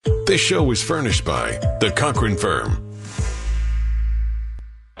This show was furnished by The Cochran Firm.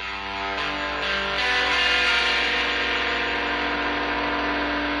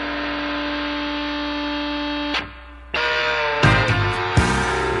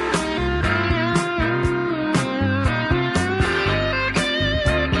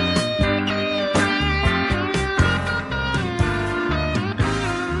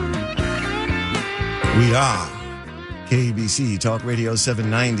 We are KBC Talk Radio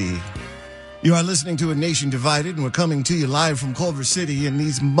 790. You are listening to A Nation Divided, and we're coming to you live from Culver City in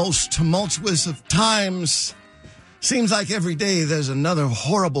these most tumultuous of times. Seems like every day there's another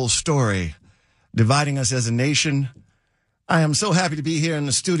horrible story dividing us as a nation. I am so happy to be here in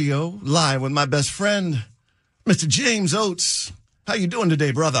the studio live with my best friend, Mr. James Oates. How you doing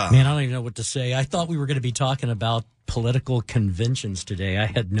today, brother? Man, I don't even know what to say. I thought we were going to be talking about political conventions today. I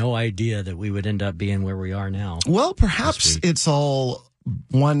had no idea that we would end up being where we are now. Well, perhaps it's all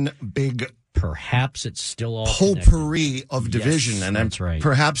one big... Perhaps it's still all potpourri of division. Yes, and that's right.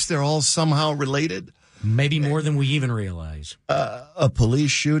 Perhaps they're all somehow related. Maybe more than we even realize. A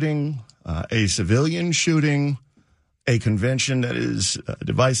police shooting, a civilian shooting, a convention that is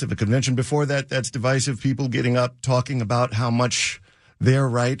divisive, a convention before that that's divisive, people getting up, talking about how much they're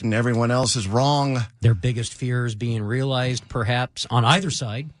right and everyone else is wrong. Their biggest fears being realized, perhaps, on either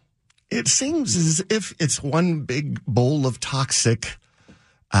side. It seems as if it's one big bowl of toxic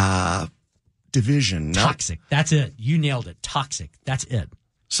division. Toxic. That's it. You nailed it. Toxic. That's it.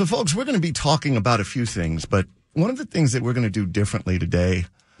 So, folks, we're going to be talking about a few things, but one of the things that we're going to do differently today,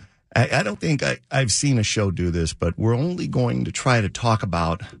 I don't think I've seen a show do this, but we're only going to try to talk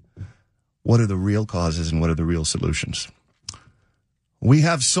about what are the real causes and what are the real solutions. We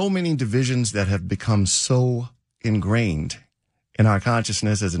have so many divisions that have become so ingrained in our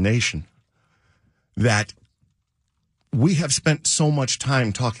consciousness as a nation that we have spent so much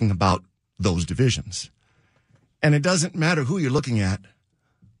time talking about those divisions. And it doesn't matter who you're looking at.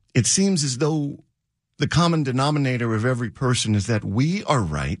 It seems as though the common denominator of every person is that we are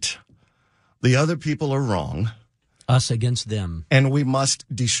right, the other people are wrong. Us against them. And we must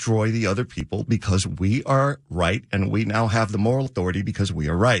destroy the other people because we are right, and we now have the moral authority because we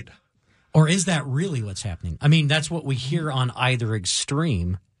are right. Or is that really what's happening? I mean, that's what we hear on either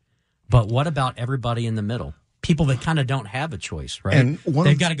extreme, but what about everybody in the middle? People that kind of don't have a choice, right? And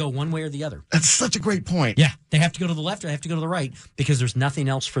they've got to go one way or the other. That's such a great point. Yeah, they have to go to the left or they have to go to the right because there's nothing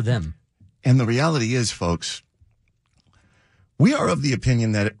else for them. And the reality is, folks, we are of the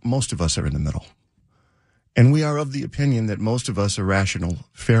opinion that most of us are in the middle. And we are of the opinion that most of us are rational,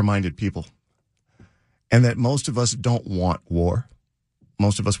 fair-minded people. And that most of us don't want war.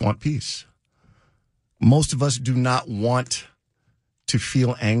 Most of us want peace. Most of us do not want to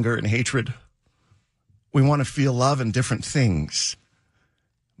feel anger and hatred. We want to feel love and different things.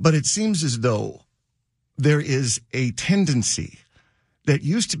 But it seems as though there is a tendency that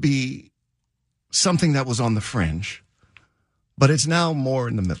used to be something that was on the fringe, but it's now more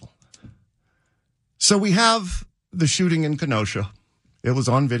in the middle. So we have the shooting in Kenosha. It was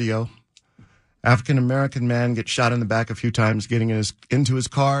on video. African-American man gets shot in the back a few times getting into his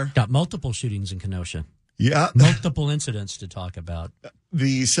car. Got multiple shootings in Kenosha. Yeah. Multiple incidents to talk about.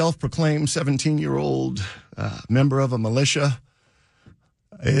 The self-proclaimed 17-year-old member of a militia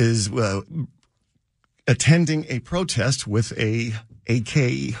is attending a protest with a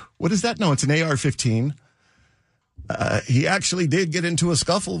AK. What is that? No, it's an AR-15. He actually did get into a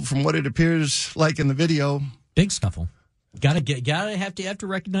scuffle from what it appears like in the video. Big scuffle. Have to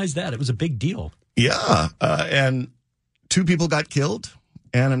recognize that. It was a big deal. Yeah. And 2 people got killed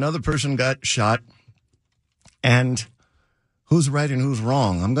and another person got shot. And who's right and who's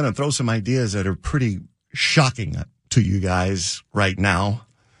wrong? I'm going to throw some ideas that are pretty shocking to you guys right now.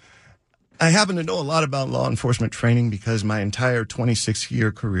 I happen to know a lot about law enforcement training because my entire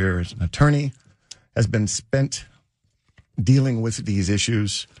 26-year career as an attorney has been spent dealing with these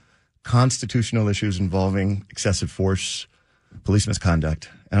issues, constitutional issues involving excessive force, police misconduct.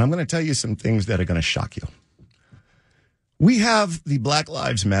 And I'm going to tell you some things that are going to shock you. We have the Black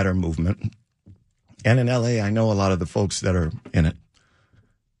Lives Matter movement. And in LA, I know a lot of the folks that are in it.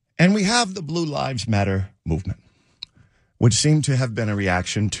 And we have the Blue Lives Matter movement, which seemed to have been a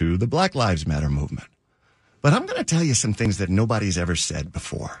reaction to the Black Lives Matter movement. But I'm going to tell you some things that nobody's ever said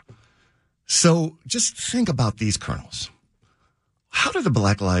before. So just think about these kernels. How did the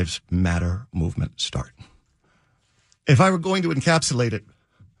Black Lives Matter movement start? If I were going to encapsulate it,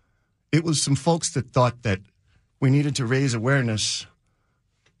 it was some folks that thought that we needed to raise awareness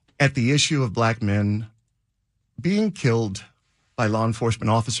at the issue of black men being killed by law enforcement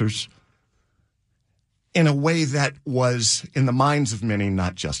officers in a way that was, in the minds of many,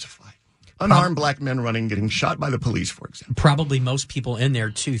 not justified. Unarmed black men running, getting shot by the police, for example. Probably most people in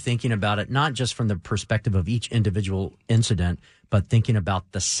there, too, thinking about it, not just from the perspective of each individual incident, but thinking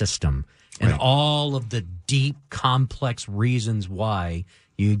about the system and all of the deep, complex reasons why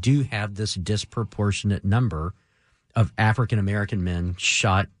you do have this disproportionate number of African-American men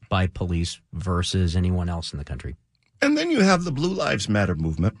shot by police versus anyone else in the country. And then you have the Blue Lives Matter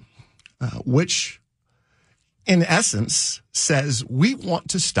movement, which, in essence, says we want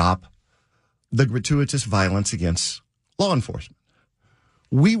to stop the gratuitous violence against law enforcement.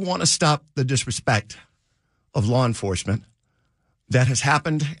 We want to stop the disrespect of law enforcement that has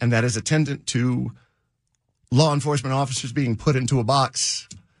happened and that is attendant to law enforcement officers being put into a box.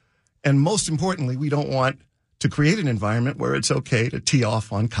 And most importantly, we don't want to create an environment where it's okay to tee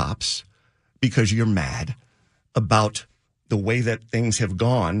off on cops because you're mad about the way that things have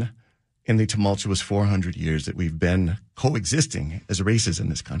gone in the tumultuous 400 years that we've been coexisting as races in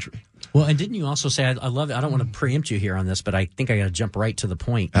this country. Well, and didn't you also say, I love it, I don't want to preempt you here on this, but I think I got to jump right to the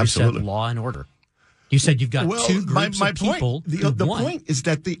point. You Absolutely. said law and order. You said you've got two groups of people. The point is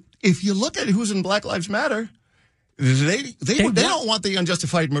that if you look at who's in Black Lives Matter, they don't want the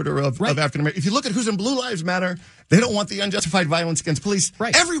unjustified murder of African Americans. If you look at who's in Blue Lives Matter, they don't want the unjustified violence against police.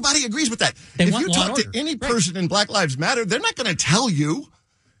 Right. Everybody agrees with that. They if want you law talk and to order. any person in Black Lives Matter, they're not going to tell you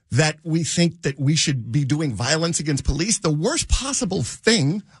that we think that we should be doing violence against police. The worst possible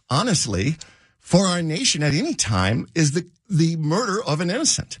thing, honestly, for our nation at any time is the murder of an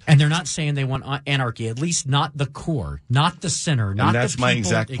innocent. And they're not saying they want anarchy, at least not the core, not the center, not and that's the people. My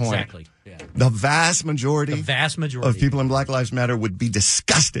exact point. Exactly. Yeah. The vast majority of people in Black Lives Matter would be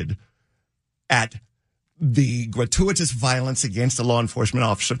disgusted at the gratuitous violence against a law enforcement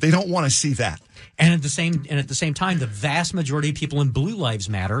officer. They don't want to see that. And at the same time, the vast majority of people in Blue Lives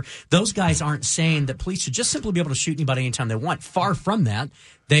Matter, those guys aren't saying that police should just simply be able to shoot anybody anytime they want. Far from that.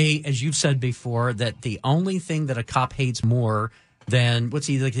 They, as you've said before, that the only thing that a cop hates more than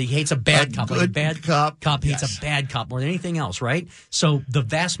he hates a bad cop. Like a bad cop hates a bad cop more than anything else, right? So the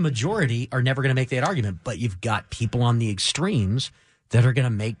vast majority are never going to make that argument, but you've got people on the extremes that are going to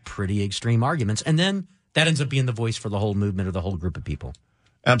make pretty extreme arguments, and then that ends up being the voice for the whole movement or the whole group of people.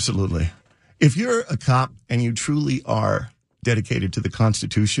 Absolutely. If you're a cop and you truly are dedicated to the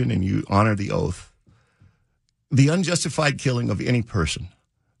Constitution and you honor the oath, the unjustified killing of any person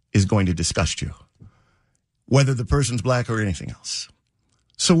is going to disgust you, whether the person's black or anything else.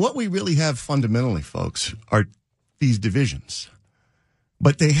 So what we really have fundamentally, folks, are these divisions.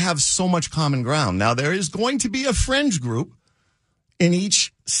 But they have so much common ground. Now, there is going to be a fringe group in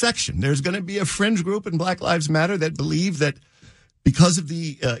each section. There's going to be a fringe group in Black Lives Matter that believe that because of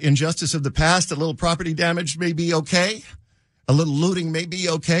the injustice of the past, a little property damage may be okay, a little looting may be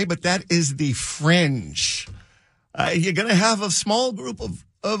okay, but that is the fringe. You're going to have a small group of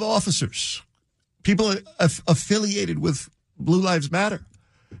officers, people affiliated with Blue Lives Matter,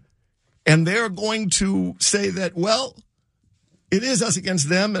 and they're going to say that, well, it is us against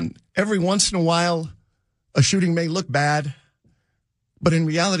them, and every once in a while a shooting may look bad, but in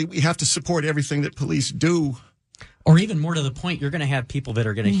reality, we have to support everything that police do. Or even more to the point, you're going to have people that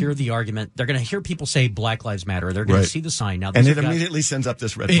are going to hear the argument. They're going to hear people say Black Lives Matter. They're going to see the sign. Now, and it immediately sends up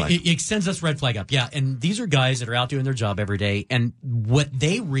this red flag. It sends this red flag up, yeah. And these are guys that are out doing their job every day. And what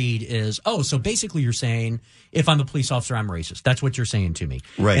they read is, oh, so basically you're saying if I'm a police officer, I'm racist. That's what you're saying to me.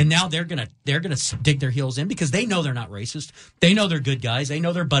 Right. And now they're going to dig their heels in because they know they're not racist. They know they're good guys. They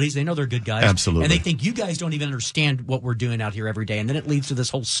know they're buddies. They know they're good guys. Absolutely. And they think you guys don't even understand what we're doing out here every day. And then it leads to this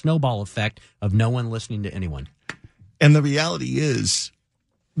whole snowball effect of no one listening to anyone. And the reality is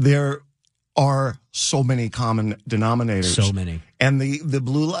there are so many common denominators. So many. And the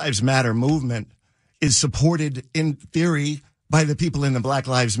Blue Lives Matter movement is supported in theory by the people in the Black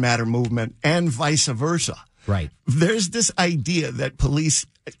Lives Matter movement and vice versa. Right. There's this idea that police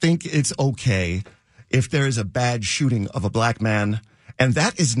think it's okay if there is a bad shooting of a black man. And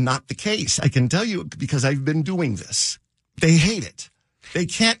that is not the case. I can tell you because I've been doing this. They hate it. They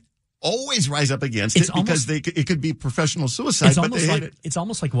can't always rise up against it because it could be professional suicide, but they hate it. It's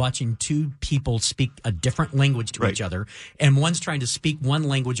almost like watching two people speak a different language to each other, and one's trying to speak one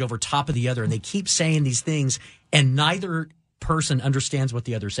language over top of the other, and they keep saying these things, and neither person understands what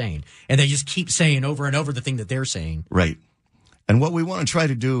the other's saying, and they just keep saying over and over the thing that they're saying. Right. And what we want to try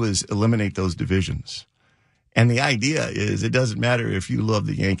to do is eliminate those divisions. And the idea is it doesn't matter if you love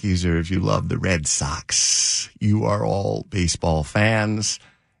the Yankees or if you love the Red Sox. You are all baseball fans,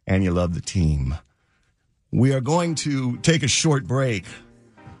 and you love the team. We are going to take a short break,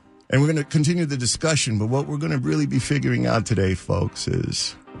 and we're going to continue the discussion. But what we're going to really be figuring out today, folks,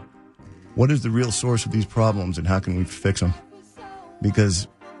 is What is the real source of these problems and how can we fix them? Because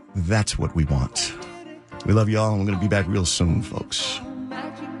that's what we want. We love y'all, and we're going to be back real soon, folks.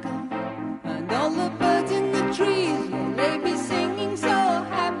 And all the birds in the trees, will they be singing so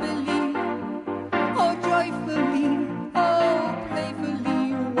happily, oh joyfully, oh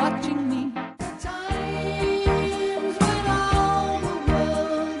playfully, watching me. Times when all the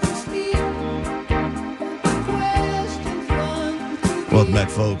world's asleep, questions run through. Welcome back,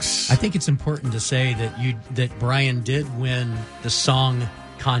 folks. I think it's important to say that Brian did win the song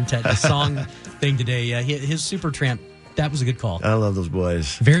contest, the song thing today. His Supertramp, that was a good call. I love those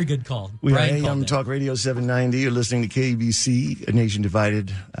boys. Very good call. We are Brian AM called Talk Radio 790. You're listening to KBC, A Nation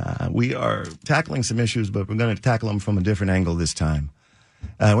Divided. We are tackling some issues, but we're going to tackle them from a different angle this time.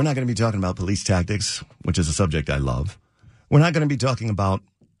 We're not going to be talking about police tactics, which is a subject I love. We're not going to be talking about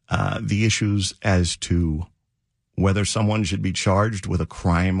the issues as to whether someone should be charged with a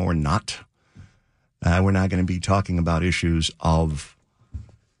crime or not. We're not going to be talking about issues of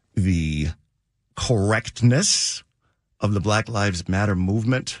the correctness of the Black Lives Matter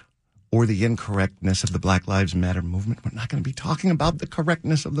movement or the incorrectness of the Black Lives Matter movement. We're not going to be talking about the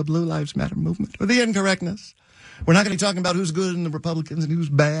correctness of the Blue Lives Matter movement or the incorrectness. We're not going to be talking about who's good in the Republicans and who's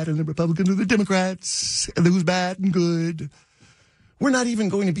bad in the Republicans or the Democrats and who's bad and good. We're not even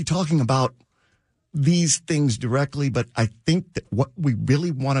going to be talking about these things directly, but I think that what we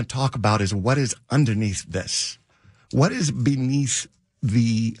really want to talk about is what is underneath this. What is beneath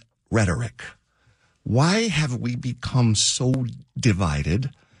the rhetoric? Why have we become so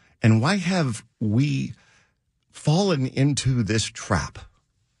divided? And why have we fallen into this trap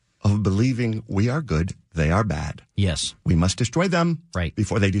of believing we are good, they are bad? Yes. We must destroy them Right.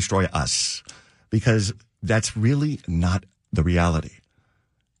 before they destroy us, because that's really not the reality.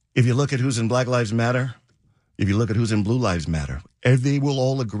 If you look at who's in Black Lives Matter, if you look at who's in Blue Lives Matter, they will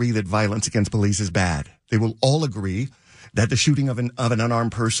all agree that violence against police is bad. They will all agree that the shooting of an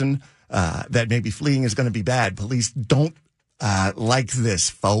unarmed person that may be fleeing is going to be bad. Police don't like this,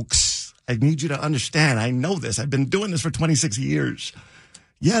 folks. I need you to understand. I know this. I've been doing this for 26 years.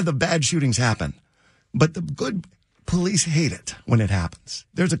 Yeah, the bad shootings happen, but the good police hate it when it happens.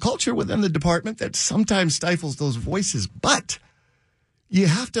 There's a culture within the department that sometimes stifles those voices, but you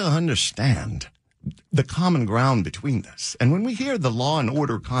have to understand the common ground between this. And when we hear the law and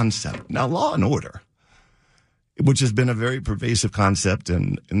order concept, now law and order, which has been a very pervasive concept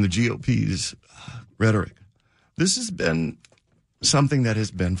in the GOP's rhetoric. This has been something that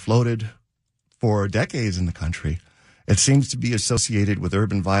has been floated for decades in the country. It seems to be associated with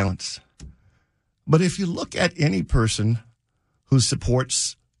urban violence. But if you look at any person who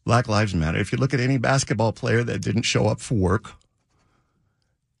supports Black Lives Matter, if you look at any basketball player that didn't show up for work,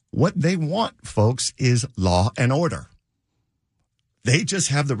 what they want, folks, is law and order. They just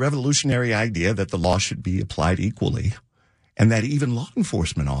have the revolutionary idea that the law should be applied equally and that even law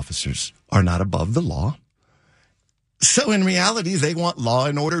enforcement officers are not above the law. So in reality, they want law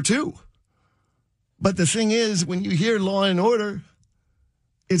and order too. But the thing is, when you hear law and order,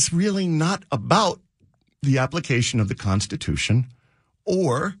 it's really not about the application of the Constitution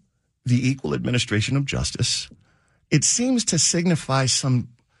or the equal administration of justice. It seems to signify some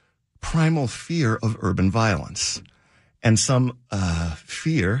primal fear of urban violence and some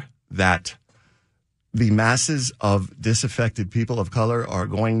fear that the masses of disaffected people of color are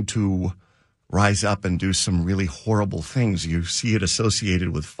going to rise up and do some really horrible things. You see it associated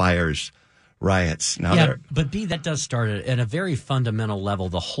with fires, riots. Now, yeah, but B, that does start at a very fundamental level.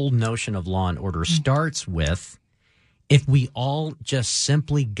 The whole notion of law and order starts with, if we all just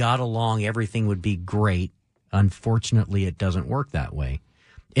simply got along, everything would be great. Unfortunately, it doesn't work that way.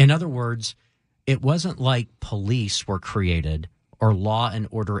 In other words, it wasn't like police were created or law and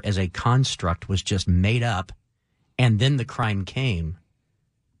order as a construct was just made up and then the crime came.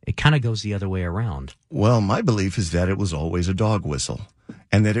 It kind of goes the other way around. Well, my belief is that it was always a dog whistle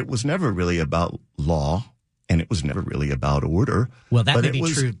and that it was never really about law and it was never really about order. Well, that may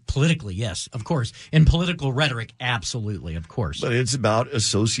be true politically, yes, of course. In political rhetoric, absolutely, of course. But it's about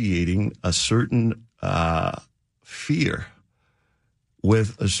associating a certain fear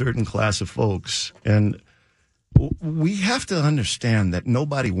with a certain class of folks. And we have to understand that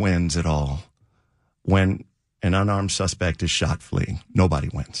nobody wins at all when an unarmed suspect is shot fleeing. Nobody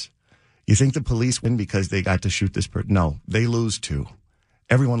wins. You think the police win because they got to shoot this person? No, they lose too.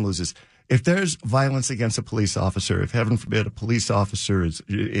 Everyone loses. If there's violence against a police officer, if heaven forbid a police officer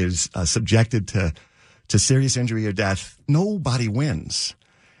is subjected to serious injury or death, nobody wins.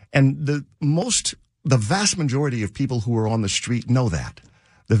 And the vast majority of people who are on the street know that.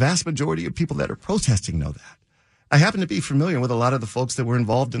 The vast majority of people that are protesting know that. I happen to be familiar with a lot of the folks that were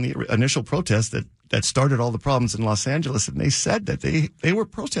involved in the initial protest that started all the problems in Los Angeles, and they said that they were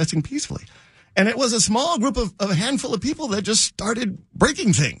protesting peacefully. And it was a small group of a handful of people that just started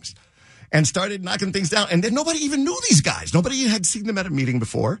breaking things and started knocking things down. And then nobody even knew these guys. Nobody had seen them at a meeting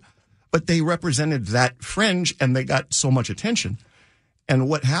before, but they represented that fringe and they got so much attention. And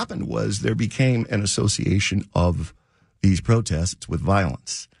what happened was there became an association of these protests with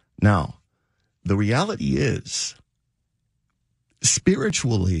violence. Now, the reality is,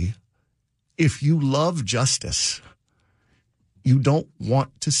 spiritually, if you love justice, you don't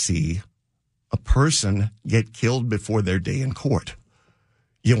want to see a person get killed before their day in court.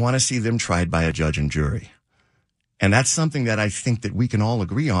 You want to see them tried by a judge and jury. And that's something that I think that we can all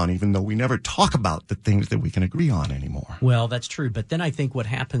agree on, even though we never talk about the things that we can agree on anymore. Well, that's true. But then I think what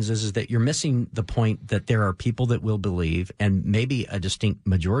happens is that you're missing the point that there are people that will believe, and maybe a distinct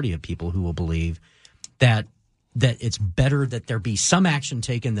majority of people who will believe, that it's better that there be some action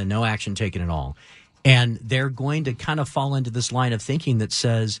taken than no action taken at all. And they're going to kind of fall into this line of thinking that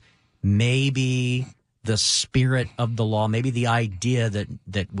says maybe the spirit of the law, maybe the idea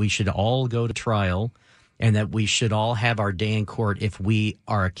that we should all go to trial and that we should all have our day in court if we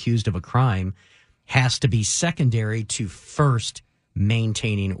are accused of a crime has to be secondary to first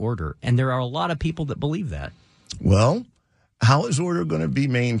maintaining order. And there are a lot of people that believe that. Well, how is order going to be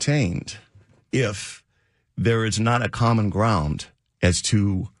maintained if there is not a common ground as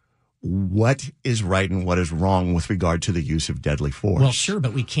to what is right and what is wrong with regard to the use of deadly force? Well, sure,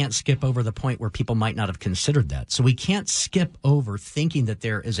 but we can't skip over the point where people might not have considered that. So we can't skip over thinking that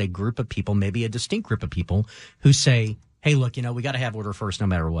there is a group of people, maybe a distinct group of people, who say, hey, look, we got to have order first no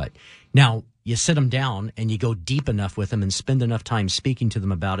matter what. Now, you sit them down and you go deep enough with them and spend enough time speaking to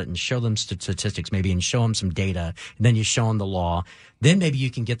them about it and show them statistics maybe and show them some data, and then you show them the law. Then maybe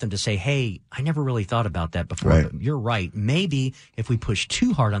you can get them to say, hey, I never really thought about that before. Right. But you're right. Maybe if we push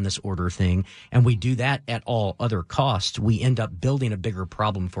too hard on this order thing and we do that at all other costs, we end up building a bigger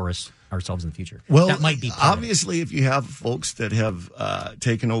problem for ourselves in the future. Well, that might be part of it. obviously, if you have folks that have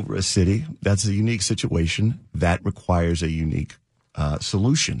taken over a city, that's a unique situation. That requires a unique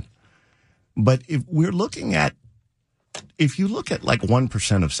solution. But if you look at like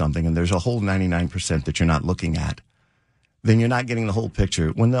 1% of something and there's a whole 99% that you're not looking at, then you're not getting the whole picture.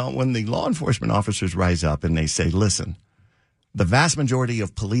 When the law enforcement officers rise up and they say, listen, the vast majority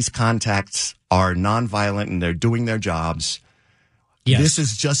of police contacts are nonviolent and they're doing their jobs. Yes. This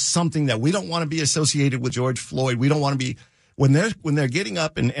is just something that we don't want to be associated with George Floyd. We don't want to be, when they're getting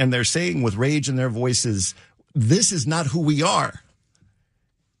up and they're saying with rage in their voices, this is not who we are.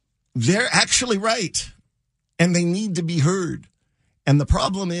 They're actually right, and they need to be heard. And the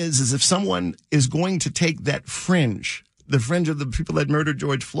problem is if someone is going to take that fringe, the fringe of the people that murdered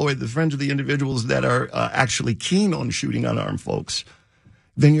George Floyd, the fringe of the individuals that are actually keen on shooting unarmed folks,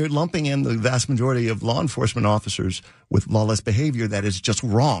 then you're lumping in the vast majority of law enforcement officers with lawless behavior that is just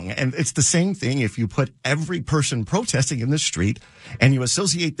wrong. And it's the same thing if you put every person protesting in the street and you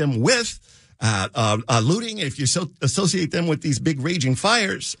associate them with looting, if you associate them with these big raging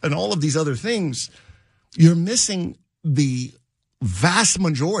fires and all of these other things, you're missing the vast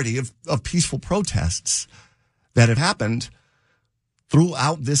majority of peaceful protests that have happened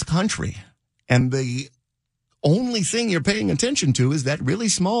throughout this country. And the only thing you're paying attention to is that really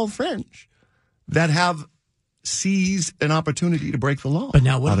small fringe that have seized an opportunity to break the law. But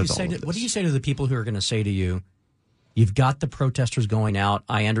now what do you say to the people who are going to say to you, you've got the protesters going out.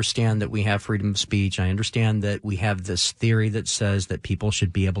 I understand that we have freedom of speech. I understand that we have this theory that says that people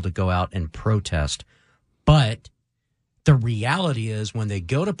should be able to go out and protest. But the reality is when they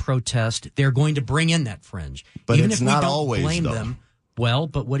go to protest, they're going to bring in that fringe. But even it's if we not don't always, blame though. them. Well,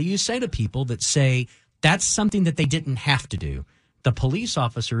 but what do you say to people that say that's something that they didn't have to do? The police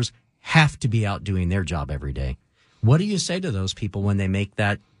officers have to be out doing their job every day. What do you say to those people when they make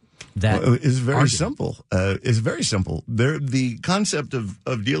that it's very argument? simple. It's very simple. The concept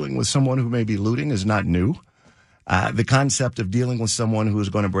of dealing with someone who may be looting is not new. The concept of dealing with someone who is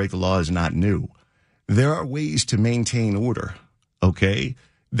going to break the law is not new. There are ways to maintain order, okay,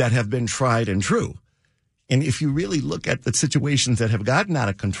 that have been tried and true. And if you really look at the situations that have gotten out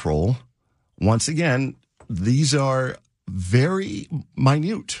of control, once again, these are very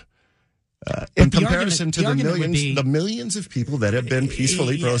minute. In comparison to the millions of people that have been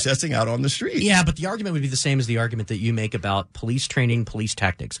peacefully protesting out on the streets. Yeah, but the argument would be the same as the argument that you make about police training, police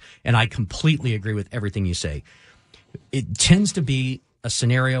tactics. And I completely agree with everything you say. It tends to be a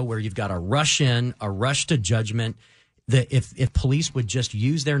scenario where you've got a rush to judgment. That if police would just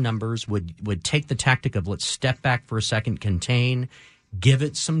use their numbers, would take the tactic of let's step back for a second, contain, Give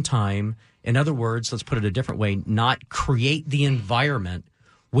it some time. In other words, let's put it a different way, not create the environment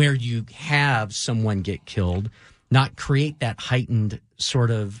where you have someone get killed, not create that heightened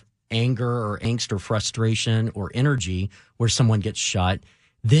sort of anger or angst or frustration or energy where someone gets shot.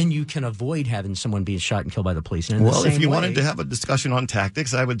 Then you can avoid having someone being shot and killed by the police. And well, if you wanted to have a discussion on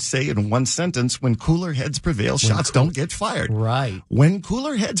tactics, I would say in one sentence, when cooler heads prevail, shots don't get fired. Right. When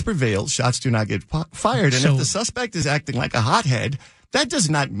cooler heads prevail, shots do not get fired. And if the suspect is acting like a hothead, that does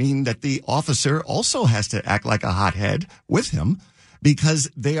not mean that the officer also has to act like a hothead with him, because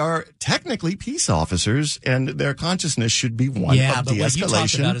they are technically peace officers and their consciousness should be one of but what you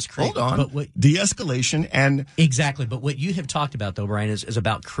talked about is de-escalation. Hold on. De-escalation and... Exactly. But what you have talked about, though, Brian, is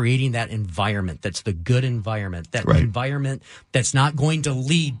about creating that environment that's the good environment, that environment that's not going to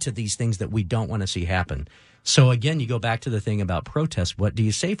lead to these things that we don't want to see happen. So, again, you go back to the thing about protest. What do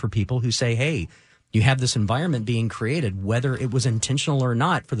you say for people who say, hey, you have this environment being created, whether it was intentional or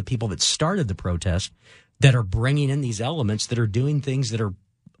not, for the people that started the protest, that are bringing in these elements that are doing things that are,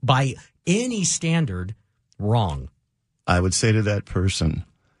 by any standard, wrong? I would say to that person,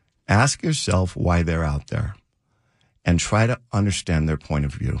 ask yourself why they're out there and try to understand their point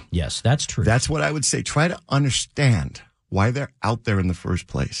of view. Yes, that's true. That's what I would say. Try to understand why they're out there in the first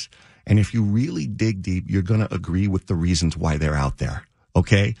place. And if you really dig deep, you're going to agree with the reasons why they're out there.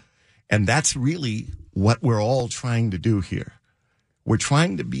 Okay? And that's really what we're all trying to do here. We're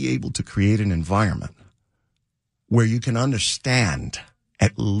trying to be able to create an environment where you can understand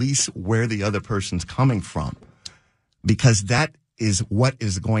at least where the other person's coming from, because that is what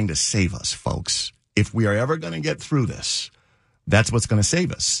is going to save us, folks. If we are ever going to get through this, that's what's going to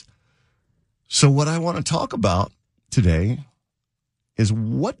save us. So what I want to talk about today is,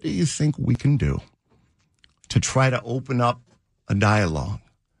 what do you think we can do to try to open up a dialogue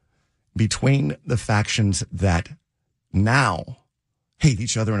between the factions that now hate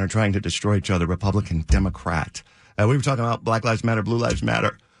each other and are trying to destroy each other, Republican, Democrat? We were talking about Black Lives Matter, Blue Lives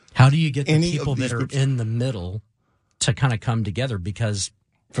Matter. How do you get the people that are in the middle to kind of come together? Because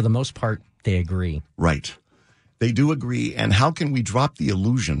for the most part, they agree. Right. They do agree. And how can we drop the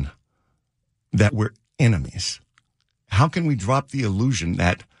illusion that we're enemies? How can we drop the illusion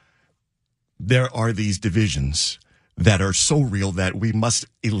that there are these divisions that are so real that we must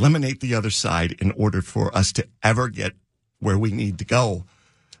eliminate the other side in order for us to ever get where we need to go?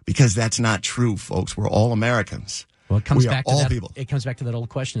 Because that's not true, folks. We're all Americans. Well, it comes back to that. People. It comes back to that old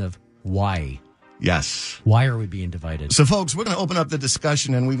question of why. Yes. Why are we being divided? So, folks, we're going to open up the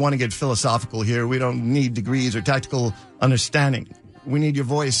discussion, and we want to get philosophical here. We don't need degrees or tactical understanding. We need your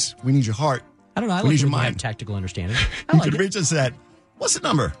voice. We need your heart. I don't know. I we like need your when you mind. have tactical understanding. You can reach us at, what's the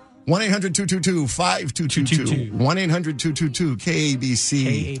number? 1-800-222-5222.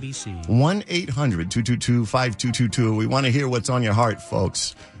 1-800-222-KABC. KABC. 1-800-222-5222. We want to hear what's on your heart,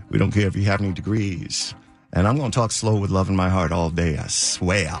 folks. We don't care if you have any degrees. And I'm going to talk slow with love in my heart all day, I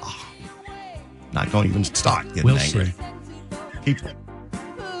swear. Not going to even start getting angry. See. Keep it.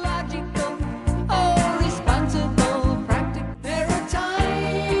 Logical or responsible, practical. There are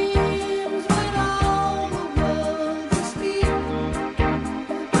times when all the world's asleep,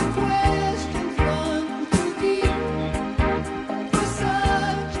 but questions run too deep for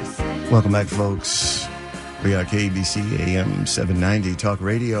such a sin. Welcome back, folks. We are KBC AM 790 Talk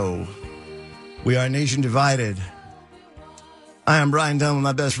Radio. We are Nation Divided. I am Brian Dunn with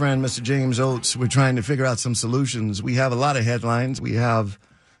my best friend, Mr. James Oates. We're trying to figure out some solutions. We have a lot of headlines. We have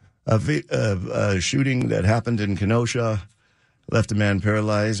a shooting that happened in Kenosha, left a man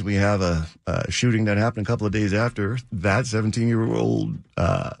paralyzed. We have a shooting that happened a couple of days after that. 17-year-old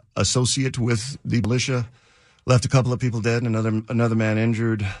associate with the militia left a couple of people dead and another man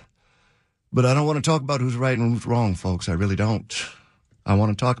injured. But I don't want to talk about who's right and who's wrong, folks. I really don't. I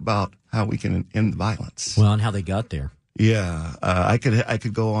want to talk about how we can end the violence. Well, and how they got there. Yeah, I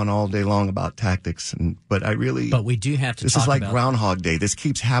could go on all day long about tactics, but we do have to. This is like Groundhog Day. This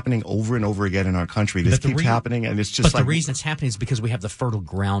keeps happening over and over again in our country. This keeps happening, and it's just. But the reason it's happening is because we have the fertile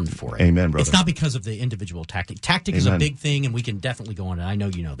ground for it. Amen, brother. It's not because of the individual tactic. Tactic is a big thing, and we can definitely go on it. I know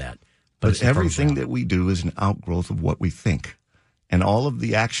you know that. But everything that we do is an outgrowth of what we think, and all of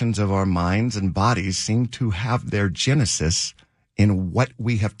the actions of our minds and bodies seem to have their genesis in what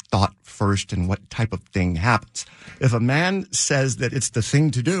we have thought first and what type of thing happens. If a man says that it's the thing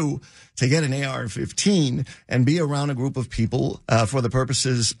to do to get an AR-15 and be around a group of people for the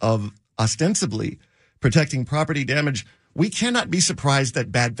purposes of ostensibly protecting property damage, we cannot be surprised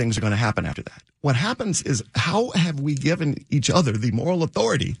that bad things are going to happen after that. What happens is, how have we given each other the moral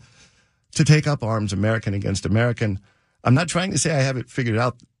authority to take up arms, American against American? I'm not trying to say I have it figured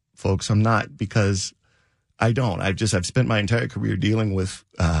out, folks. I'm not, because I don't. I've spent my entire career dealing with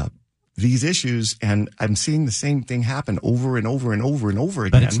these issues, and I'm seeing the same thing happen over and over and over and over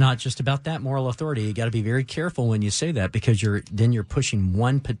again. But it's not just about that moral authority. You got to be very careful when you say that, because you're pushing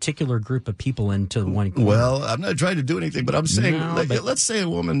one particular group of people into one corner. Well, I'm not trying to do anything, but I'm saying, let's say a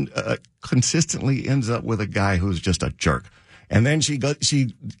woman consistently ends up with a guy who's just a jerk. And then she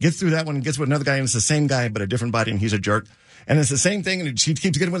gets through that one and gets with another guy, and it's the same guy, but a different body, and he's a jerk. And it's the same thing, and she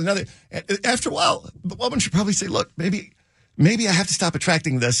keeps getting with another. After a while, the woman should probably say, look, maybe I have to stop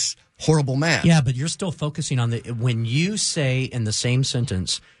attracting this horrible man. Yeah, but you're still focusing on when you say in the same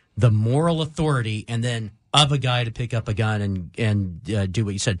sentence, the moral authority, and then of a guy to pick up a gun and do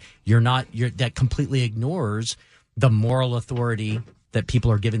what you said, that completely ignores the moral authority that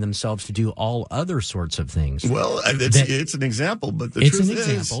people are giving themselves to do all other sorts of things. Well, it's an example, but the truth is... It's an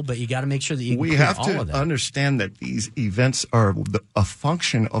example, but you got to make sure that you we have to understand that these events are a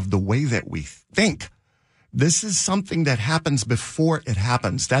function of the way that we think. This is something that happens before it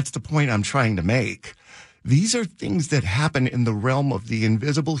happens. That's the point I'm trying to make. These are things that happen in the realm of the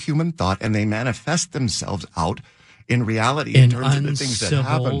invisible human thought, and they manifest themselves out in reality in terms of the things that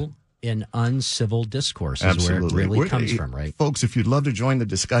happen. In uncivil discourse is where it really comes from, right? Folks, if you'd love to join the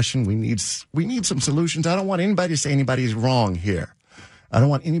discussion, we need some solutions. I don't want anybody to say anybody's wrong here. I don't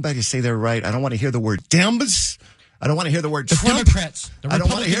want anybody to say they're right. I don't want to hear the word Dems. I don't want to hear the word Trump. Democrats. I don't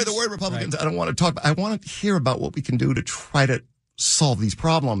want to hear the word Republicans. Right. I don't want to talk. I want to hear about what we can do to try to solve these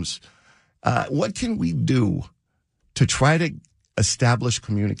problems. What can we do to try to establish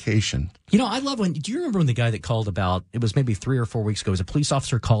communication? I love do you remember when the guy that called about, it was maybe 3 or 4 weeks ago, it was a police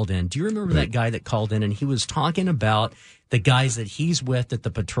officer called in. Do you remember that guy that called in, and he was talking about the guys that he's with at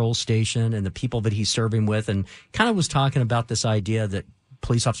the patrol station and the people that he's serving with, and kind of was talking about this idea that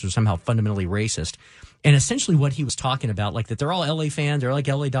police officers are somehow fundamentally racist. And essentially what he was talking about, like that they're all LA fans, they're like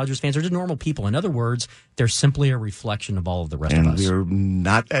LA Dodgers fans, they're just normal people. In other words, they're simply a reflection of all of the rest of us. And we're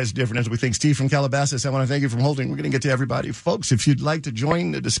not as different as we think. Steve from Calabasas, I want to thank you for holding. We're going to get to everybody. Folks, if you'd like to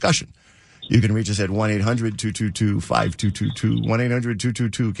join the discussion, you can reach us at 1-800-222-5222,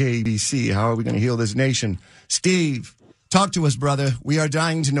 1-800-222-KBC. How are we going to heal this nation? Steve, talk to us, brother. We are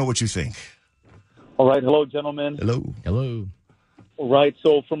dying to know what you think. All right. Hello, gentlemen. Hello. All right.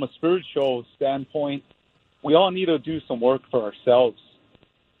 So from a spiritual standpoint, we all need to do some work for ourselves.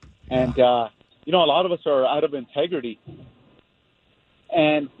 And, a lot of us are out of integrity.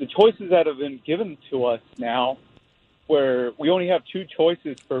 And the choices that have been given to us now, where we only have 2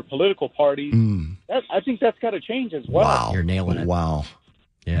 choices for political parties, I think that's got to change as well. Wow. You're nailing it. Wow.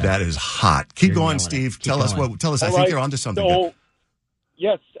 Yeah. That is hot. Keep going, Steve. Tell us. I think you're onto something. So,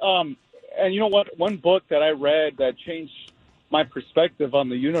 yes. And you know what? One book that I read that changed my perspective on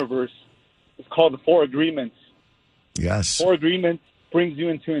the universe is called The 4 Agreements. Yes. 4 Agreements brings you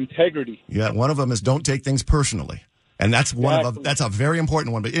into integrity. Yeah, one of them is don't take things personally. And that's that's a very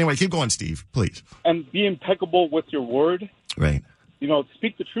important one. But anyway, keep going, Steve, please. And be impeccable with your word. Right.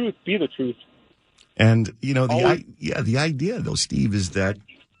 Speak the truth, be the truth. And, the idea, though, Steve, is that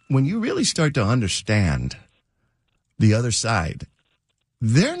when you really start to understand the other side,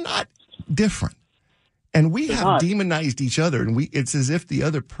 they're not different. And we have demonized each other, and it's as if the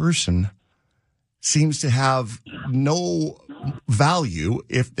other person seems to have no value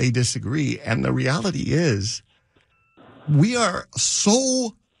if they disagree. And the reality is we are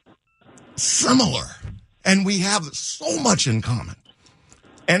so similar, and we have so much in common,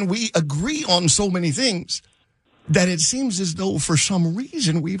 and we agree on so many things that it seems as though for some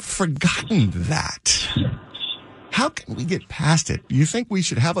reason we've forgotten that. How can we get past it? Do you think we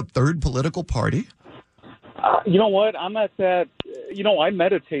should have a third political party? You know what? I'm at that. I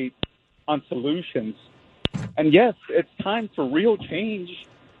meditate on solutions. And yes, it's time for real change.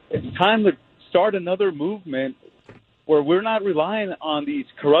 It's time to start another movement where we're not relying on these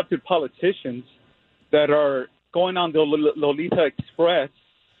corrupted politicians that are going on the Lolita Express,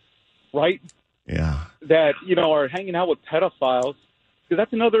 right? Yeah. That, are hanging out with pedophiles. Because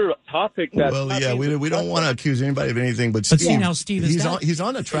that's another topic that. Well, yeah, we don't want to accuse anybody of anything, but Steve, he's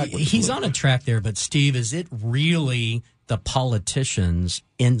on a track. He's on a track there, but Steve, is it really the politicians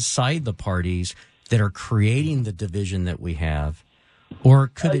inside the parties that are creating the division that we have,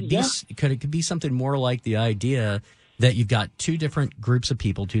 or could it be? Could it be something more like the idea that you've got 2 different groups of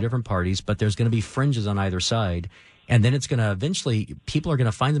people, 2 different parties, but there's going to be fringes on either side, and then it's going to eventually people are going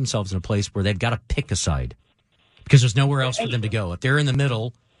to find themselves in a place where they've got to pick a side. Because there's nowhere else for them to go. If they're in the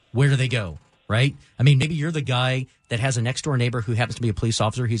middle, where do they go, right? I mean, maybe you're the guy that has a next-door neighbor who happens to be a police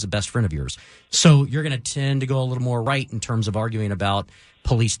officer. He's a best friend of yours. So you're going to tend to go a little more right in terms of arguing about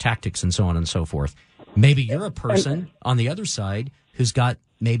police tactics and so on and so forth. Maybe you're a person on the other side who's got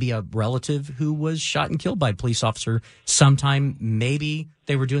maybe a relative who was shot and killed by a police officer sometime. Maybe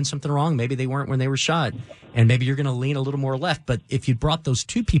they were doing something wrong. Maybe they weren't when they were shot. And maybe you're going to lean a little more left. But if you brought those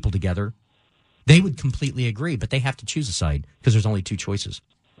two people together, they would completely agree. But they have to choose a side because there's only two choices.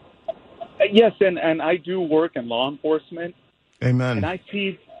 Yes, and I do work in law enforcement. Amen. And I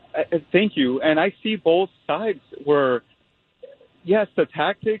see, thank you, and I see both sides where, yes, the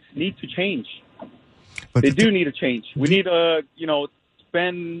tactics need to change. But They do need to change. We need to,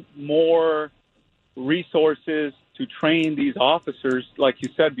 spend more resources to train these officers, like you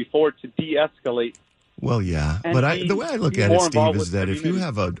said before, to de-escalate. Well, yeah. And But the way I look be at it, more Steve, involved is with that the if you community.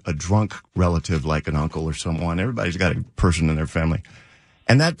 have a drunk relative like an uncle or someone, everybody's got a person in their family,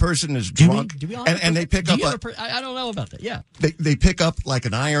 and that person is drunk, Do we all and they pick up I don't know about that. Yeah. they pick up like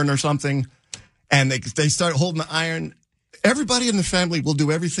an iron or something, and they start holding the iron. Everybody in the family will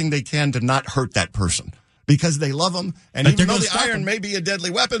do everything they can to not hurt that person because they love them. And But even they're though gonna the stop iron them. may be a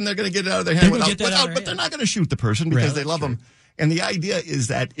deadly weapon, they're going to get it out of their They're hand gonna get that out of but their they're not going to shoot the person because Right, they love sure. them. And the idea is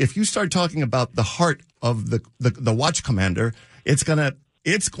that if you start talking about the heart of the watch commander, it's going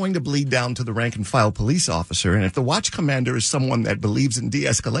to bleed down to the rank and file police officer. And if the watch commander is someone that believes in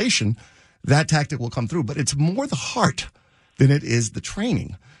de-escalation, that tactic will come through. But it's more the heart than it is the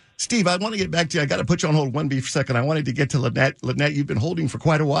training. Steve, I want to get back to you. I got to put you on hold one brief second. I wanted to get to Lynette. Lynette, you've been holding for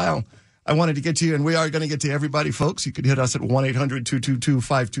quite a while. I wanted to get to you, and we are going to get to everybody, folks. You could hit us at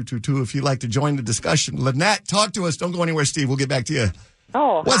 1-800-222-5222 if you'd like to join the discussion. Lynette, talk to us. Don't go anywhere, Steve. We'll get back to you.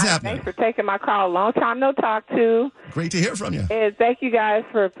 Oh, What's hi. happening? Thanks for taking my call. Long time no talk to. Great to hear from you. And thank you guys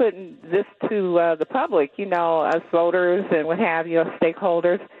for putting this to the public, us voters and what have you,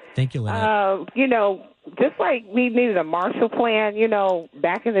 stakeholders. Thank you, Lynette. Just like we needed a Marshall Plan,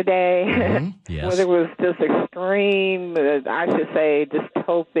 back in the day, Yes. where there was just extreme, I should say,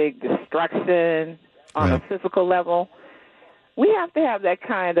 dystopic destruction on Right. a physical level. We have to have that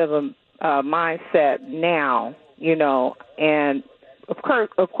kind of a mindset now, and of course,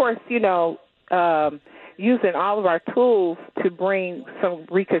 using all of our tools to bring some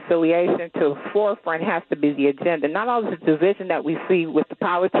reconciliation to the forefront has to be the agenda. Not all the division that we see with the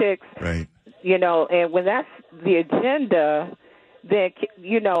politics, Right. and when that's the agenda, then,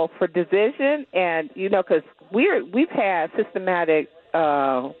 for division and, because we've had systematic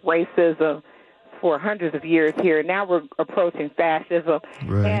racism for hundreds of years here. Now we're approaching fascism.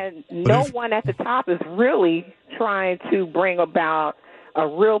 Right. And But no if- one at the top is really trying to bring about a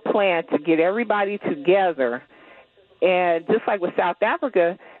real plan to get everybody together. And just like with South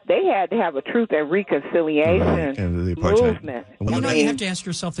Africa, they had to have a truth and reconciliation Right. And the apartheid. movement. Well, You have to ask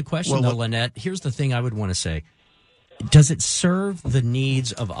yourself the question, Well, though, what- Lynette. Here's the thing I would want to say. Does it serve the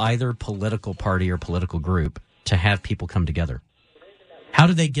needs of either political party or political group to have people come together? How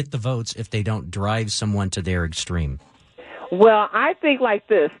do they get the votes if they don't drive someone to their extreme? Well, I think like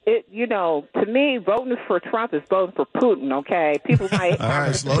this. To me, voting for Trump is voting for Putin. Okay, people might. All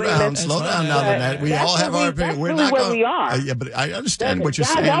right, slow down now, Lynette. We That's all have where our we- opinion. that's We're really not where going. we are. Yeah, but I understand Listen, what you're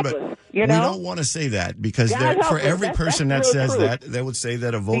God saying, help but us, we don't want to say that because God help for us. every That's person that real says truth. that, they would say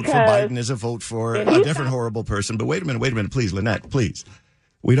that a vote for Because Biden is a vote for if a he's different not- horrible person. But wait a minute, please, Lynette, please.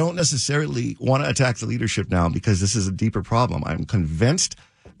 We don't necessarily want to attack the leadership now because this is a deeper problem. I'm convinced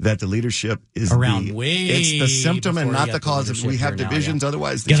that the leadership is Around way it's the symptom and before not you the have the cause. We leadership have here now, divisions, yeah.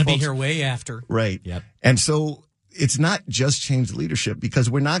 otherwise Going these to be folks- here way after. Right. Yep. And so it's not just change the leadership because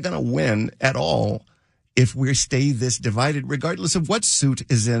we're not going to win at all if we stay this divided, regardless of what suit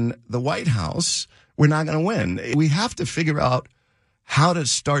is in the White House. We're not going to win. We have to figure out how to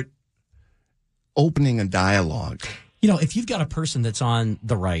start opening a dialogue. If you've got a person that's on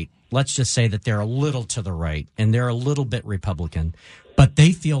the right, let's just say that they're a little to the right and they're a little bit Republican, but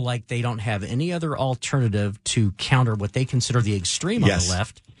they feel like they don't have any other alternative to counter what they consider the extreme Yes. on the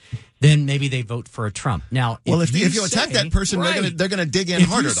left, then maybe they vote for a Trump. Now, Well, if you attack say- that person, Right. they're going to dig in If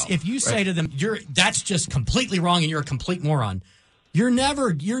harder. you, though. if you say Right. to them, that's just completely wrong and you're a complete moron, you're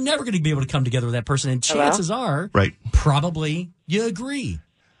never going to be able to come together with that person. And chances are, Right. probably you agree.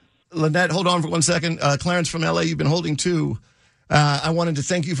 Lynette, hold on for 1 second. Clarence from LA, you've been holding too. I wanted to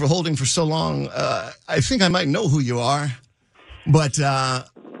thank you for holding for so long. I think I might know who you are, but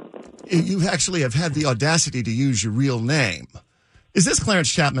you actually have had the audacity to use your real name. Is this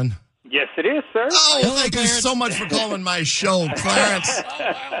Clarence Chapman? Yes, it is, sir. Oh, Hello, thank you Clarence. so much for calling my show, Clarence.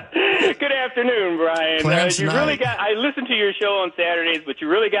 Good afternoon, Brian. Clarence You and really I- got. I listen to your show on Saturdays, but you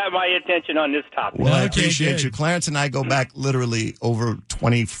really got my attention on this topic. Well, I Okay, appreciate good. you. Clarence and I go back literally over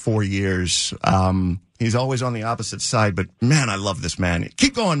 24 years. He's always on the opposite side, but man, I love this man.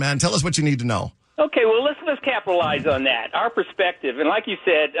 Keep going, man. Tell us what you need to know. Okay, well, let's capitalize on that. Our perspective, and like you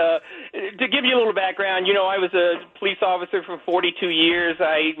said, to give you a little background, I was a police officer for 42 years.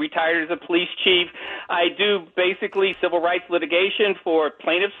 I retired as a police chief. I do basically civil rights litigation for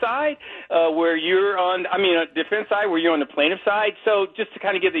plaintiff side, where you're on, defense side, where you're on the plaintiff side. So just to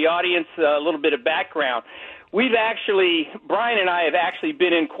kind of give the audience a little bit of background, Brian and I have actually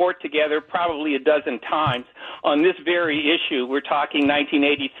been in court together probably a dozen times on this very issue. We're talking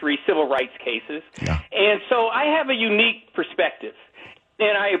 1983 civil rights cases. Yeah. And so I have a unique perspective.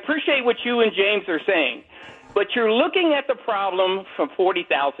 And I appreciate what you and James are saying, but you're looking at the problem from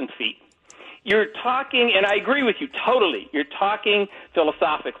 40,000 feet. You're talking, and I agree with you totally, you're talking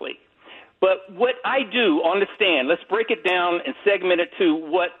philosophically. But what I do on the stand, let's break it down and segment it to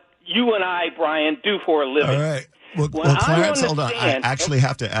what you and I, Brian, do for a living. All right. Well, Clarence, hold on. I actually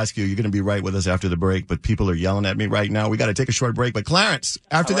have to ask you. You're going to be right with us after the break, but people are yelling at me right now. We got to take a short break. But Clarence,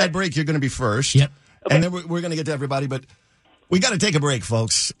 after that break, you're going to be first. Yep. Okay. And then we're going to get to everybody, but we got to take a break,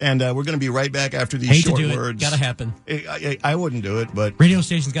 folks. And we're going to be right back after these Hate short to do words. Got to happen. I wouldn't do it, but Radio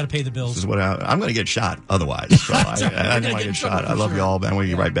station's got to pay the bills. this is what I'm going to get shot otherwise. So I don't want to get shot. I love you all, man. We'll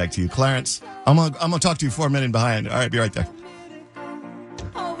get right back to you. Clarence, I'm going to talk to you 4 minutes behind. All right, be right there.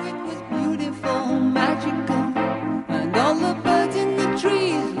 Oh, it was beautiful, magical, and all the birds in the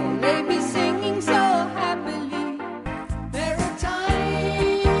trees, they be singing so happily. There are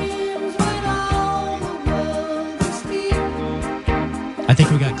times when all the world is still. I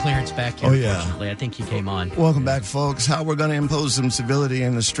think we got Clarence back here. Oh, yeah. Unfortunately. I think he came on. Welcome back, folks. How we're going to impose some civility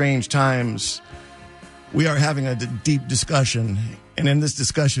in the strange times. We are having a deep discussion, and in this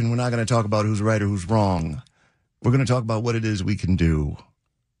discussion, we're not going to talk about who's right or who's wrong. We're going to talk about what it is we can do,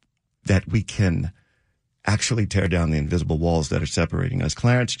 that we can actually tear down the invisible walls that are separating us.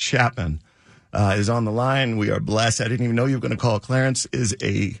 Clarence Chapman is on the line. We are blessed. I didn't even know you were going to call. Clarence is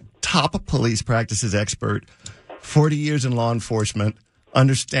a top police practices expert, 40 years in law enforcement,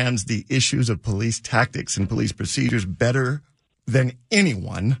 understands the issues of police tactics and police procedures better than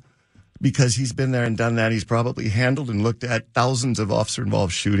anyone because he's been there and done that. He's probably handled and looked at thousands of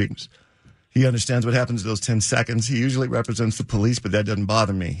officer-involved shootings. He understands what happens in those 10 seconds. He usually represents the police, but that doesn't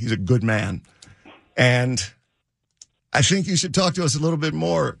bother me. He's a good man. And I think you should talk to us a little bit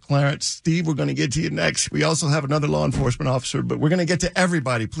more, Clarence. Steve, we're going to get to you next. We also have another law enforcement officer, but we're going to get to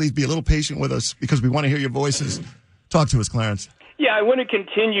everybody. Please be a little patient with us because we want to hear your voices. Talk to us, Clarence. Yeah, I want to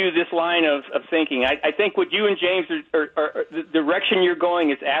continue this line of thinking. I think what you and James are the direction you're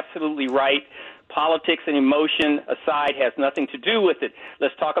going is absolutely right. Politics and emotion aside has nothing to do with it.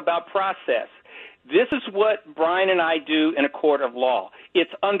 Let's talk about process. This is what Brian and I do in a court of law.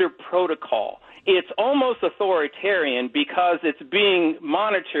 It's under protocol. It's almost authoritarian because it's being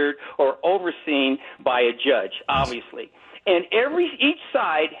monitored or overseen by a judge, obviously. And each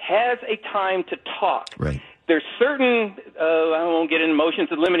side has a time to talk. Right. There's certain, I won't get into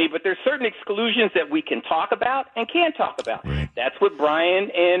motions of limine, but there's certain exclusions that we can talk about and can't talk about. Right. That's what Brian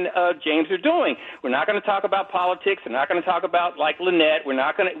and James are doing. We're not going to talk about politics. We're not going to talk about, like, Lynette. We're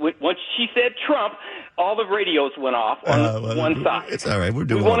not going to, once she said Trump, all the radios went off on one side. It's all right. We're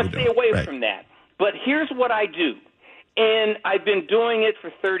doing We what want to we're stay doing. away from that. But here's what I do, and I've been doing it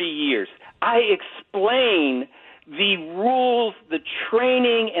for 30 years. I explain the rules, the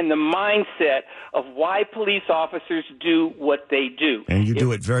training, and the mindset of why police officers do what they do. And you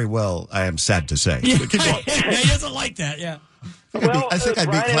do it very well, I am sad to say. Yeah, But keep going. he doesn't like that, yeah. I think I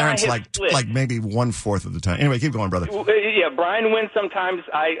beat Brian and Clarence I have split. like maybe 1/4 of the time. Anyway, keep going, brother. Yeah, Brian wins sometimes.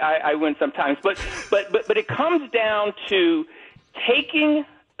 I win sometimes. But it comes down to taking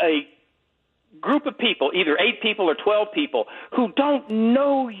a group of people, either 8 people or 12 people, who don't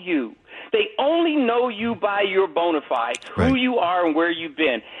know you. They only know you by your bona fides, who Right. you are and where you've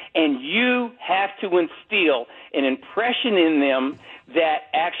been. And you have to instill an impression in them that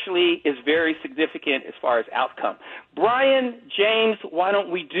actually is very significant as far as outcome. Brian, James, why don't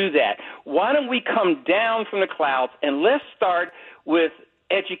we do that? Why don't we come down from the clouds and let's start with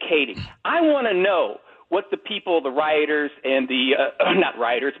educating? I want to know what the people, the rioters and the, not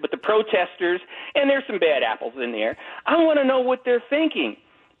rioters, but the protesters, and there's some bad apples in there. I want to know what they're thinking.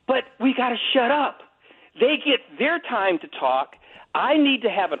 But we got to shut up. They get their time to talk. I need to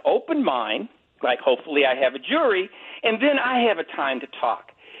have an open mind, like hopefully I have a jury, and then I have a time to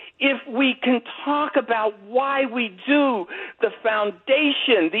talk. If we can talk about why we do, the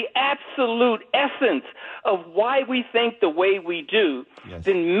foundation, the absolute essence of why we think the way we do,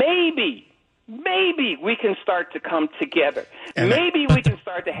 then maybe we can start to come together. Maybe we can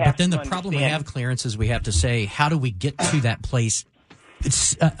start to have But then the some problem we understanding. have, Clarence, is we have to say, how do we get to that place?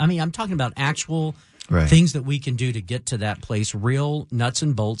 It's, I'm talking about actual Right. things that we can do to get to that place, real nuts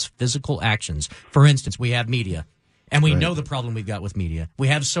and bolts, physical actions. For instance, we have media. And we Right. know the problem we've got with media. We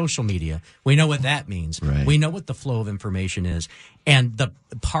have social media. We know what that means. Right. We know what the flow of information is. And the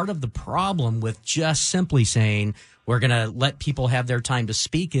part of the problem with just simply saying we're going to let people have their time to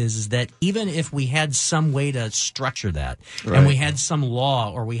speak is that even if we had some way to structure that, and Right. we had some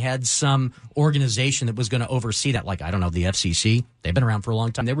law or we had some organization that was going to oversee that, like, I don't know, the FCC, they've been around for a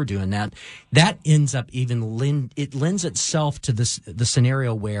long time, they were doing that, that ends up it lends itself to the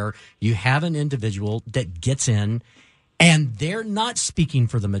scenario where you have an individual that gets in and they're not speaking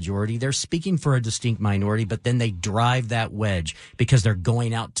for the majority. They're speaking for a distinct minority, but then they drive that wedge because they're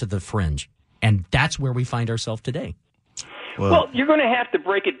going out to the fringe. And that's where we find ourselves today. Well, you're going to have to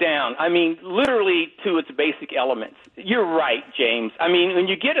break it down. I mean, literally to its basic elements. You're right, James. I mean, when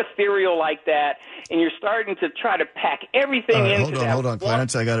you get a serial like that and you're starting to try to pack everything into that. Hold on,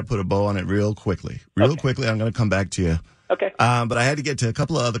 Clarence. I got to put a bow on it real quickly. Real quickly, I'm going to come back to you. Okay. But I had to get to a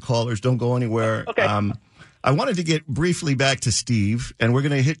couple of other callers. Don't go anywhere. Okay. I wanted to get briefly back to Steve, and we're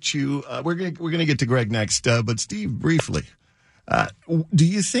going to hit you. We're going to get to Greg next. But Steve, briefly, do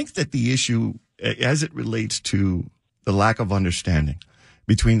you think that the issue, as it relates to the lack of understanding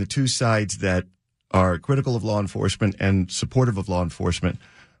between the two sides that are critical of law enforcement and supportive of law enforcement,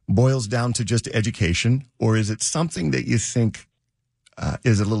 boils down to just education, or is it something that you think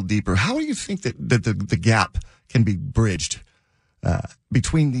is a little deeper? How do you think that the gap can be bridged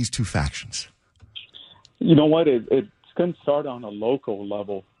between these two factions? You know what? It's going to start on a local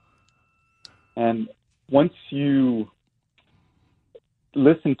level. And once you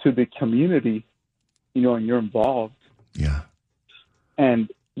listen to the community, you know, and you're involved, Yeah. and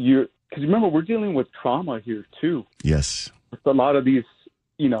because remember, we're dealing with trauma here too. Yes. With a lot of these,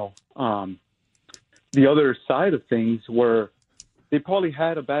 you know, the other side of things where they probably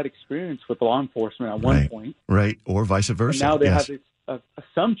had a bad experience with law enforcement at one point. Right. Or vice versa. And now they yes. have this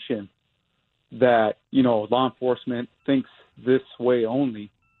assumption that, you know, law enforcement thinks this way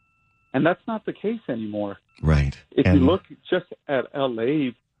only. And that's not the case anymore. Right. If you look just at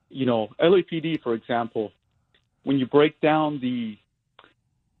LA, you know, LAPD, for example, when you break down the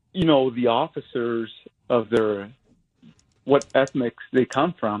officers of what ethnics they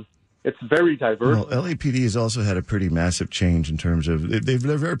come from, it's very diverse. Well, LAPD has also had a pretty massive change in terms of they're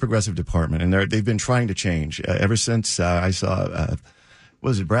a very progressive department, and they've been trying to change ever since I saw.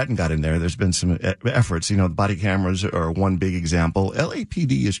 Bratton got in there? There's been some efforts. You know, body cameras are one big example.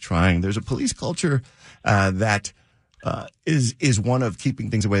 LAPD is trying. There's a police culture that is one of keeping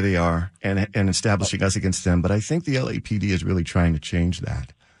things the way they are and establishing us against them. But I think the LAPD is really trying to change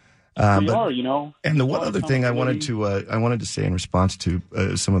that. You know. And the one other thing I wanted to say in response to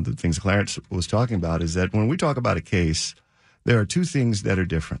some of the things Clarence was talking about is that when we talk about a case, there are two things that are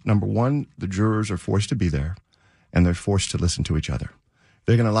different. Number one, the jurors are forced to be there, and they're forced to listen to each other.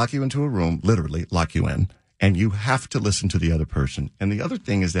 They're going to lock you into a room, literally lock you in, and you have to listen to the other person. And the other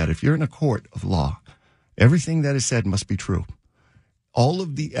thing is that if you're in a court of law, everything that is said must be true. All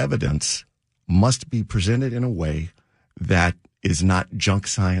of the evidence must be presented in a way that is not junk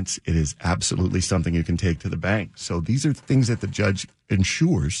science. It is absolutely something you can take to the bank. So these are things that the judge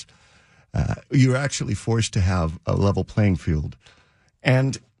ensures. You're actually forced to have a level playing field.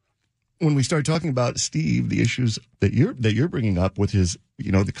 And when we start talking about, Steve, the issues that you're bringing up, which is,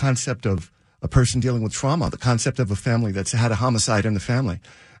 you know, the concept of a person dealing with trauma, the concept of a family that's had a homicide in the family,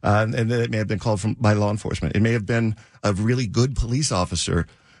 and that it may have been called by law enforcement. It may have been a really good police officer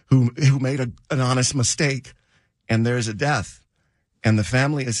who made an honest mistake, and there's a death, and the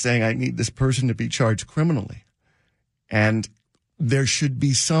family is saying, I need this person to be charged criminally. And there should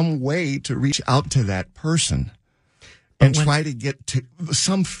be some way to reach out to that person and try to get to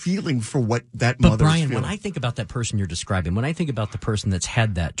some feeling for what that mother's But Brian, feeling. when I think about that person you're describing, when I think about the person that's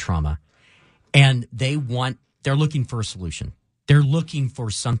had that trauma, and they're looking for a solution, they're looking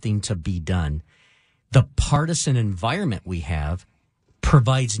for something to be done, the partisan environment we have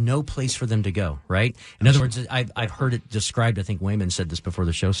provides no place for them to go, right? In other words, I've heard it described, I think Wayman said this before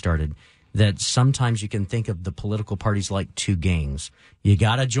the show started, that sometimes you can think of the political parties like two gangs. You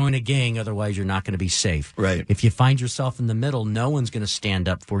got to join a gang, otherwise you're not going to be safe. Right. If you find yourself in the middle, no one's going to stand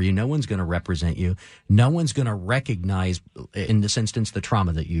up for you. No one's going to represent you. No one's going to recognize, in this instance, the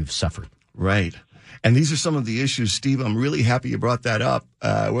trauma that you've suffered. Right. And these are some of the issues, Steve. I'm really happy you brought that up.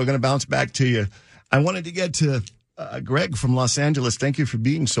 We're going to bounce back to you. I wanted to get to Greg from Los Angeles. Thank you for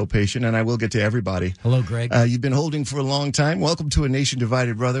being so patient, and I will get to everybody. Hello, Greg. You've been holding for a long time. Welcome to A Nation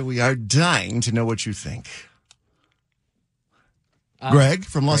Divided, brother. We are dying to know what you think. Greg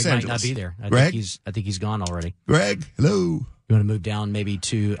from Los Greg Angeles. might not be there. Greg? I think he's gone already. Greg, hello. You want to move down maybe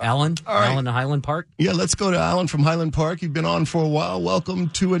to Alan? All right. Alan to Highland Park? Yeah, let's go to Alan from Highland Park. You've been on for a while. Welcome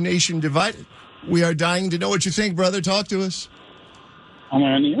to A Nation Divided. We are dying to know what you think, brother. Talk to us. Am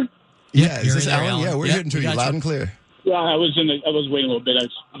I on the air? Yeah, is you're this in there, Alan? Alan. Yeah, we're Yep, hitting to we you got loud you. and clear. Yeah, I was waiting a little bit.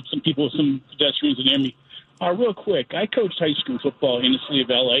 Some pedestrians near me. Real quick, I coached high school football in the city of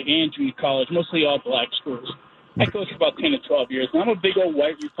LA and junior college, mostly all black schools. I coached for about 10 to 12 years. And I'm a big old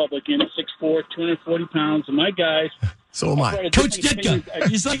white Republican, 6'4", 240 pounds, and my guys. So am I. Coach Ditka.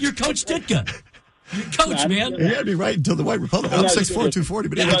 He's like your Coach Ditka. Your coach, man. You had me right until the White Republic. I'm 6'4", 240,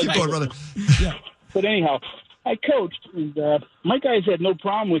 but anyway, keep going, brother. But anyhow, I coached, and my guys had no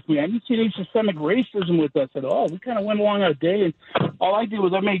problem with me. I didn't see any systemic racism with us at all. We kind of went along our day, and all I did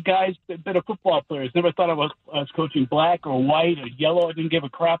was I made guys better football players. Never thought I was coaching black or white or yellow. I didn't give a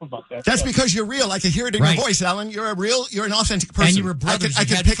crap about that. That's because you're real. I can hear it in Right. your voice, Alan. You're an authentic person. And you were brothers. I You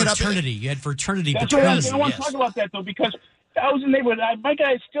could had pick it up. fraternity. You had fraternity That's between right. I you. don't want to Yes. talk about that, though, because I was in the neighborhood. My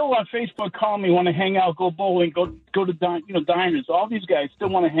guys still on Facebook call me, want to hang out, go bowling, go to diners. All these guys still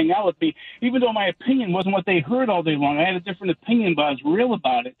want to hang out with me, even though my opinion wasn't what they heard all day long. I had a different opinion, but I was real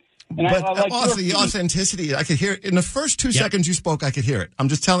about it. And But I like the authenticity, I could hear it. In the first 2 seconds you spoke, I could hear it. I'm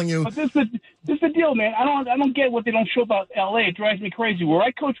just telling you. But this is the deal, man. I don't get what they don't show about L.A. It drives me crazy. Where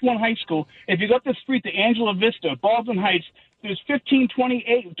I coached one high school, if you go up the street to Angela Vista, Baldwin Heights, there's 15,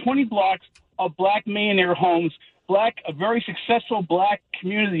 20 blocks of black millionaire homes. A very successful black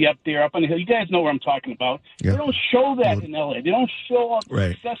community up there, up on the hill. You guys know what I'm talking about. Yeah. They don't show that in L.A. They don't show all the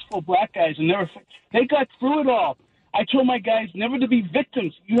Right. successful black guys, and they got through it all. I told my guys never to be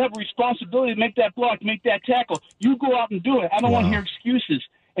victims. You have a responsibility to make that block, make that tackle. You go out and do it. I don't want to hear excuses,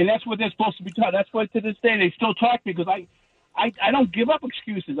 and that's what they're supposed to be taught. That's why to this day they still talk to me because I don't give up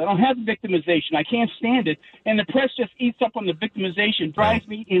excuses. I don't have victimization. I can't stand it. And the press just eats up on the victimization. Drives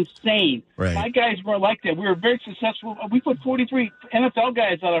me insane. Right. My guys were like that. We were very successful. We put 43 NFL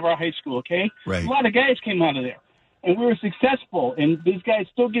guys out of our high school, okay? Right. A lot of guys came out of there. And we were successful. And these guys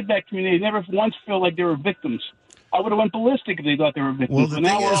still give back to me. They never once feel like they were victims. I would have went ballistic if they thought they were victims. Well, the But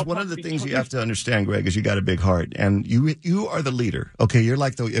now thing we're is, all one of the supposed to things be you have to understand, Greg, is you got a big heart, and you are the leader. Okay, you're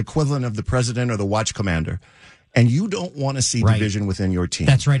like the equivalent of the president or the watch commander, and you don't want to see Right. division within your team.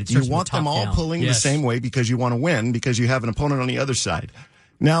 That's right. It You starts want from them top all down. pulling the Yes. same way because you want to win because you have an opponent on the other side.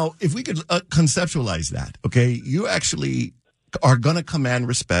 Now, if we could conceptualize that, okay, you actually are going to command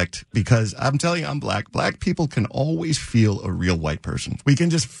respect because I'm telling you, I'm black. Black people can always feel a real white person. We can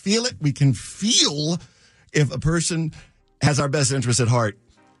just feel it. We can feel if a person has our best interest at heart.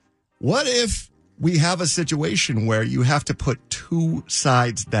 What if we have a situation where you have to put two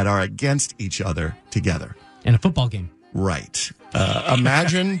sides that are against each other together? In a football game. Right.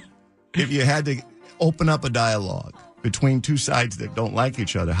 Imagine if you had to open up a dialogue between two sides that don't like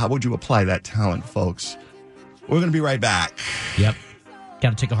each other. How would you apply that talent, folks? We're going to be right back. Yep. Got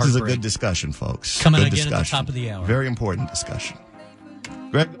to take a hard This is a break. good discussion, folks. Coming Good again at the discussion. top of the hour. Very important discussion.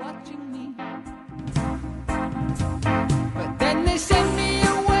 Greg? watching me. But then they send me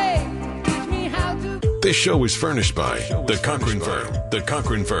away, teach me how to. This show is furnished by The Cochran Firm. The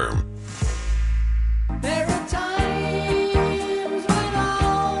Cochran Firm. There are times when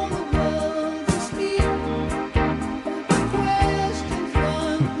all the world is still. The questions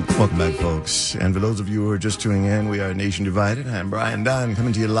run. Welcome back, folks. And for those of you who are just tuning in, we are Nation Divided. I'm Brian Dunn,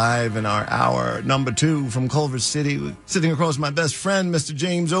 coming to you live in our hour number 2 from Culver City. Sitting across my best friend, Mr.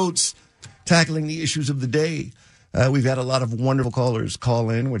 James Oates, tackling the issues of the day. We've had a lot of wonderful callers call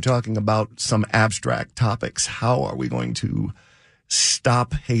in. We're talking about some abstract topics. How are we going to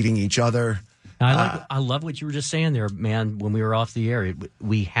stop hating each other? I love what you were just saying there, man. When we were off the air,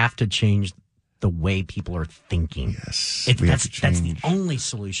 we have to change the way people are thinking. Yes, It, we have that's to that's the change. only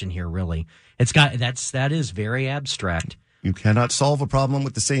solution here. Really, that is very abstract You cannot solve a problem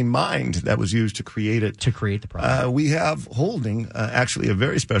with the same mind that was used to create it. to create the problem. We have holding actually a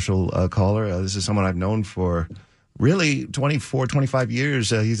very special caller. This is someone I've known for really 24, 25 years.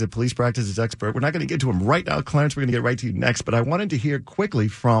 He's a police practices expert. We're not going to get to him right now, Clarence. We're going to get right to you next. But I wanted to hear quickly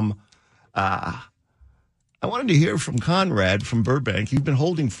from Conrad from Burbank. You've been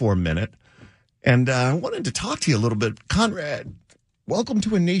holding for a minute. And I wanted to talk to you a little bit. Conrad, welcome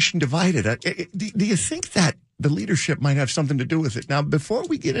to A Nation Divided. Do you think that the leadership might have something to do with it? Now, before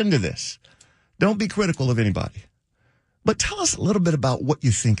we get into this, don't be critical of anybody. But tell us a little bit about what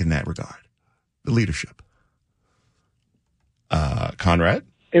you think in that regard, the leadership. Conrad?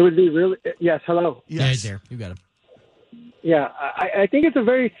 It would be really, yes, hello. Yes. There, you got it. Yeah, I think it's a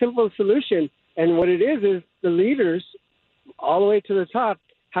very simple solution. And what it is the leaders, all the way to the top,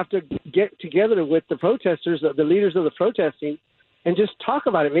 have to get together with the protesters, the leaders of the protesting, and just talk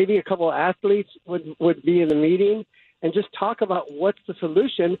about it. Maybe a couple of athletes would be in the meeting and just talk about what's the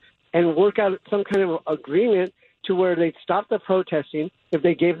solution and work out some kind of agreement to where they'd stop the protesting if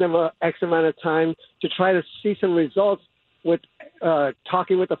they gave them a X amount of time to try to see some results with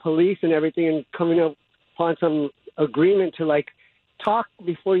talking with the police and everything and coming up upon some agreement to like talk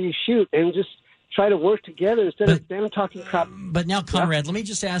before you shoot and just try to work together instead of them talking crap. But now, Conrad, let me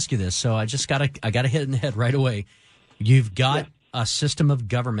just ask you this. So I got to hit in the head right away. You've got a system of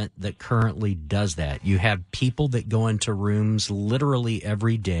government that currently does that. You have people that go into rooms literally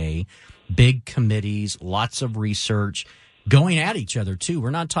every day, big committees, lots of research, going at each other too. We're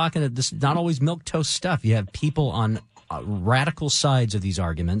not talking this, not always milquetoast stuff. You have people on radical sides of these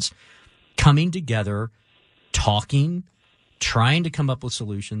arguments coming together, talking, trying to come up with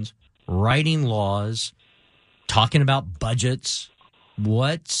solutions, writing laws, talking about budgets.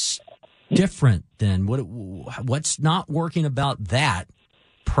 What's different then? What's not working about that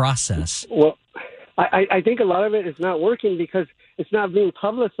process? Well, I think a lot of it is not working because it's not being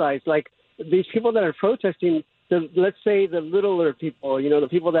publicized. Like these people that are protesting, let's say the littler people, the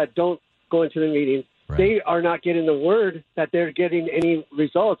people that don't go into the meetings, they are not getting the word that they're getting any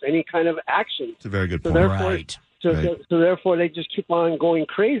results, any kind of action. It's a very good So point. therefore, So therefore, they just keep on going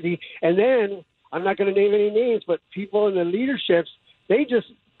crazy. And then, I'm not going to name any names, but people in the leaderships, they just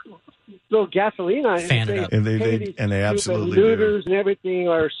throw gasoline on it Fan it say, up. And hey, they absolutely looters and everything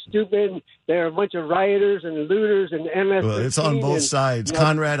are stupid. They're a bunch of rioters and looters and MS. Well, it's on both sides.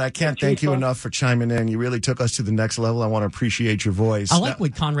 Conrad, I can't thank you enough for chiming in. You really took us to the next level. I want to appreciate your voice. I like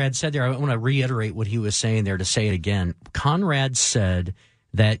what Conrad said there. I want to reiterate what he was saying there to say it again. Conrad said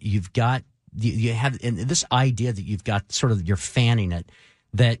that you have and this idea that you've got sort of, you're fanning it,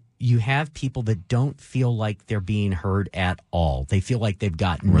 that you have people that don't feel like they're being heard at all. They feel like they've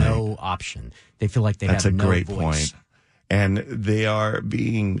got no option. They feel like they have no voice. That's a great point. And they are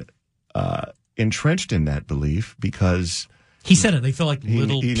being entrenched in that belief because he said it. They feel like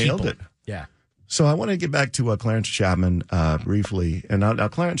little he people. nailed it. Yeah. So I want to get back to Clarence Chapman briefly. And now,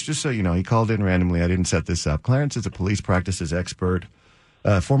 Clarence, just so you know, he called in randomly. I didn't set this up. Clarence is a police practices expert.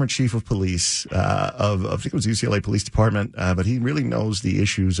 Former chief of police of I think it was UCLA Police Department, but he really knows the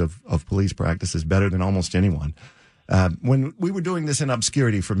issues of police practices better than almost anyone. When we were doing this in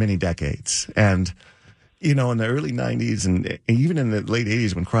obscurity for many decades, and in the early 90s and even in the late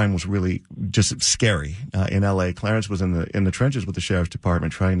 80s when crime was really just scary in LA, Clarence was in the trenches with the sheriff's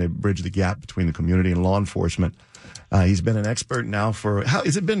department trying to bridge the gap between the community and law enforcement. He's been an expert now for how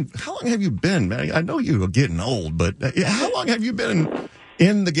long have you been, man? I know you're getting old, but how long have you been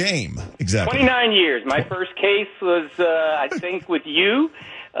in the game? Exactly. 29 years. My first case was, I think, with you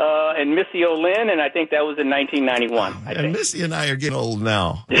and Missy Olin, and I think that was in 1991. And Missy and I are getting old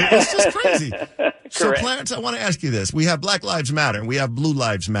now. It's just crazy. So, Clarence, I want to ask you this. We have Black Lives Matter, and we have Blue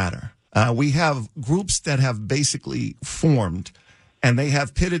Lives Matter. We have groups that have basically formed, and they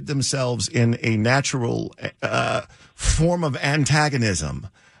have pitted themselves in a natural form of antagonism.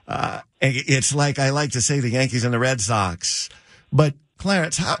 It's like, I like to say, the Yankees and the Red Sox. But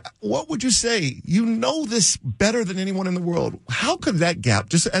Clarence, what would you say? You know this better than anyone in the world. How could that gap,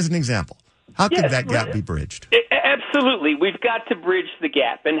 just as an example, how could that gap be bridged? Absolutely. We've got to bridge the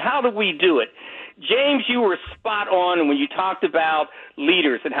gap. And how do we do it? James, you were spot on when you talked about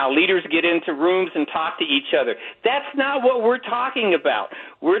leaders and how leaders get into rooms and talk to each other. That's not what we're talking about.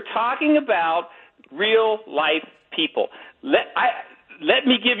 We're talking about real-life people. Let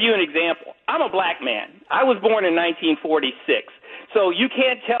me give you an example. I'm a black man. I was born in 1946. So you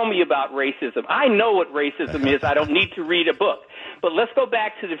can't tell me about racism. I know what racism is. I don't need to read a book. But let's go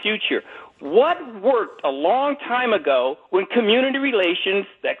back to the future. What worked a long time ago when community relations,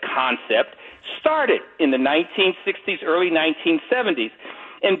 that concept, started in the 1960s, early 1970s?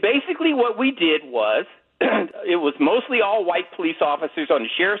 And basically what we did was, it was mostly all white police officers on the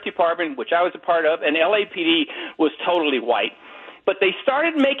Sheriff's Department, which I was a part of, and LAPD was totally white. But they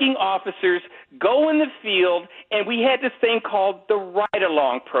started making officers go in the field, and we had this thing called the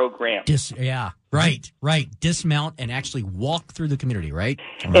ride-along program. Right. Dismount and actually walk through the community, right?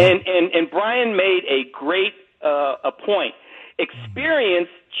 And Brian made a great a point. Experience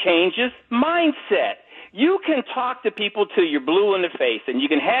changes mindset. You can talk to people till you're blue in the face, and you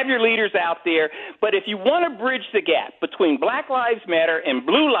can have your leaders out there, but if you want to bridge the gap between Black Lives Matter and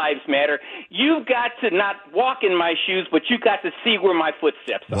Blue Lives Matter, you've got to not walk in my shoes, but you've got to see where my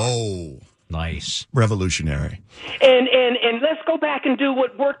footsteps are. Whoa. Nice. Revolutionary. And let's go back and do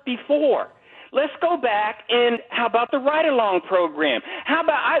what worked before. Let's go back and how about the ride-along program? How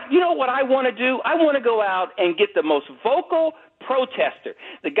about, you know what I want to do? I want to go out and get the most vocal protester,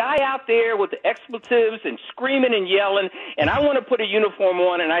 the guy out there with the expletives and screaming and yelling, and I want to put a uniform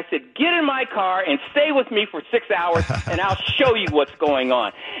on, and I said, get in my car and stay with me for 6 hours, and I'll show you what's going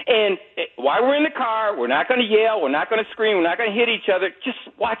on. And while we're in the car, we're not going to yell, we're not going to scream, we're not going to hit each other. Just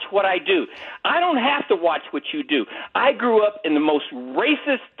watch what I do. I don't have to watch what you do. I grew up in the most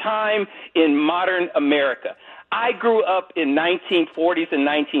racist time in modern America. I grew up in 1940s and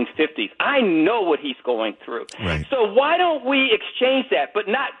 1950s. I know what he's going through. Right. So why don't we exchange that, but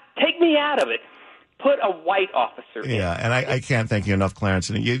not take me out of it? Put a white officer in. Yeah, and I can't thank you enough, Clarence.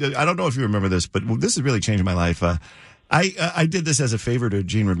 And I don't know if you remember this, but this has really changed my life. I did this as a favor to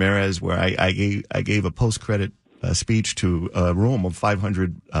Gene Ramirez, where I gave a post-credit speech to a room of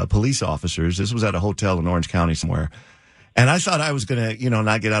 500 police officers. This was at a hotel in Orange County somewhere. And I thought I was going to,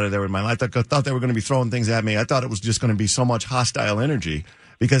 not get out of there with my life. I thought they were going to be throwing things at me. I thought it was just going to be so much hostile energy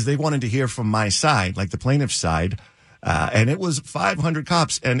because they wanted to hear from my side, like the plaintiff's side. And it was 500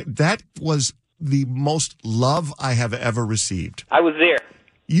 cops. And that was the most love I have ever received. I was there.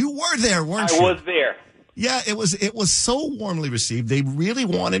 You were there, weren't you? I was there. Yeah, it was so warmly received. They really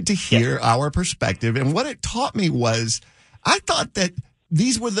wanted to hear our perspective. And what it taught me was, I thought that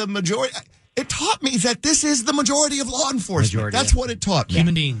these were the majority. It taught me that this is the majority of law enforcement. That's what it taught me.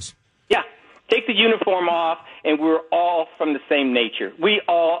 Human beings. Yeah. Take the uniform off, and we're all from the same nature. We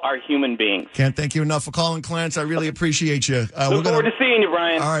all are human beings. Can't thank you enough for calling, Clarence. I really appreciate you. Look forward to seeing you,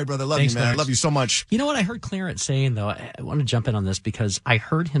 Brian. All right, brother. Love Thanks, you, man. Clarence. Love you so much. You know what I heard Clarence saying, though? I want to jump in on this because I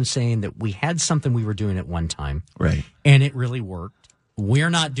heard him saying that we had something we were doing at one time. Right. And it really worked. We're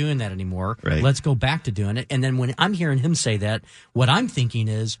not doing that anymore. Right. Let's go back to doing it. And then when I'm hearing him say that, what I'm thinking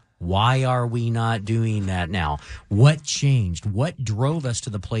is, why are we not doing that now? What changed? What drove us to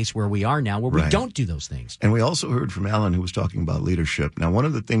the place where we are now, where we don't do those things? And we also heard from Alan, who was talking about leadership. Now, one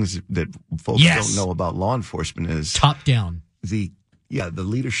of the things that folks don't know about law enforcement is top down. The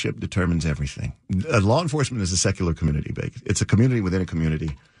leadership determines everything. Law enforcement is a secular community. It's a community within a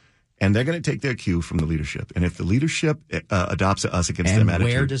community. And they're going to take their cue from the leadership. And if the leadership adopts us against them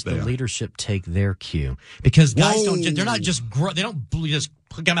attitude, where does the leadership take their cue? Because guys they're not just they don't just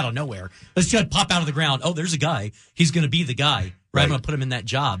come out of nowhere. Let's just pop out of the ground. Oh, there's a guy. He's going to be the guy. Right? I'm going to put him in that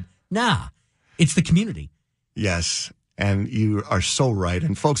job. Nah, it's the community. Yes, and you are so right.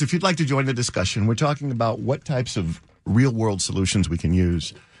 And folks, if you'd like to join the discussion, we're talking about what types of real world solutions we can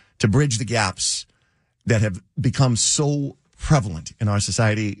use to bridge the gaps that have become so prevalent in our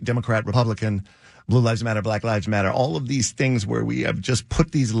society. Democrat, Republican, Blue Lives Matter, Black Lives Matter, all of these things where we have just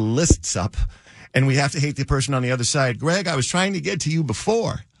put these lists up and we have to hate the person on the other side. Greg, I was trying to get to you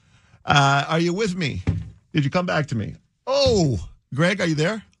before. Are you with me? Did you come back to me? Oh, Greg, are you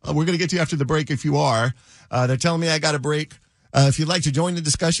there? We're going to get to you after the break if you are. They're telling me I got a break. If you'd like to join the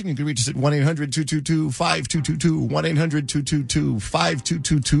discussion, you can reach us at 1-800-222-5222,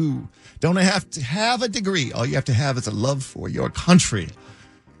 1-800-222-5222. Don't have to have a degree. All you have to have is a love for your country.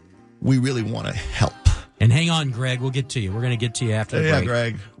 We really want to help. And hang on, Greg. We'll get to you. We're going to get to you after the break. Yeah,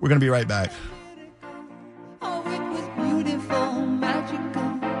 Greg. We're going to be right back. Oh, it was beautiful, magical,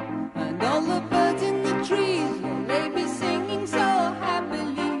 and all the birds in the trees, they be singing so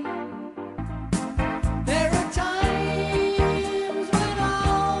happily. There are times when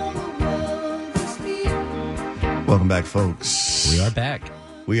all the world is asleep. Welcome back, folks. We are back.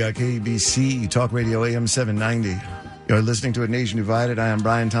 We are KBC Talk Radio AM 790. You're listening to A Nation Divided. I am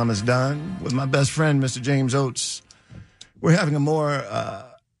Brian Thomas Dunn with my best friend, Mr. James Oates. We're having a more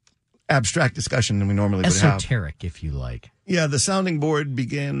abstract discussion than we normally would have. Esoteric, if you like. Yeah, the sounding board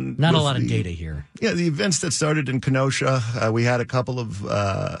began. Not a lot of data here. Yeah, the events that started in Kenosha. We had a couple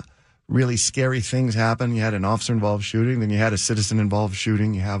of really scary things happen. You had an officer-involved shooting, then you had a citizen-involved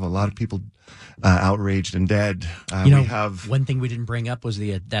shooting. You have a lot of people outraged and dead. We have one thing we didn't bring up was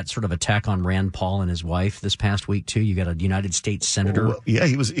that sort of attack on Rand Paul and his wife this past week too. You got a United States senator. Well, yeah,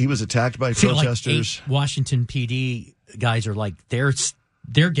 he was attacked by protesters. Like 8 Washington PD guys are like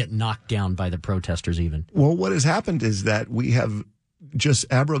they're getting knocked down by the protesters. Even well, what has happened is that we have just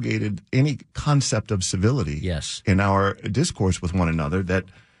abrogated any concept of civility. Yes. In our discourse with one another. That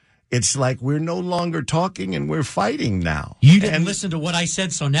it's like we're no longer talking and we're fighting now. You didn't listen to what I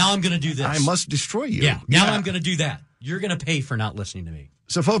said, so now I'm going to do this. I must destroy you. Yeah, now I'm going to do that. You're going to pay for not listening to me.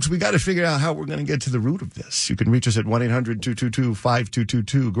 So, folks, we got to figure out how we're going to get to the root of this. You can reach us at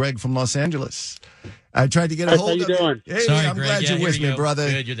 1-800-222-5222. Greg from Los Angeles. I tried to get a hold of you. How you doing? Hey, Sorry, I'm Greg. glad you're with me, brother.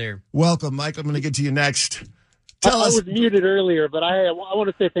 Good, you're there. Welcome, Mike. I'm going to get to you next. I was muted earlier, but I want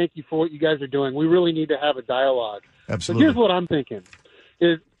to say thank you for what you guys are doing. We really need to have a dialogue. Absolutely. So here's what I'm thinking: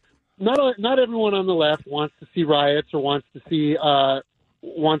 is not everyone on the left wants to see riots or wants to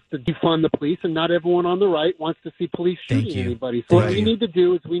defund the police, and not everyone on the right wants to see police shooting anybody. So what we need to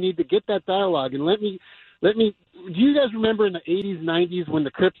do is we need to get that dialogue. And let me. Do you guys remember in the 80s, 90s when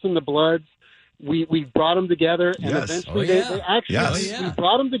the Crips and the Bloods, we brought them together, and Yes. eventually Oh, yeah. they actually Yes. we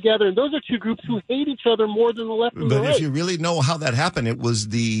brought them together, and those are two groups who hate each other more than the left and the But right. if you really know how that happened, it was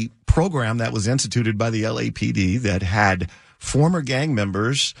the program that was instituted by the LAPD that had former gang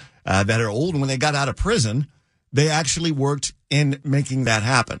members that are old, and when they got out of prison, they actually worked in making that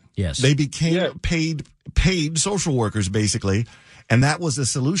happen. Yes. They became paid social workers, basically. And that was a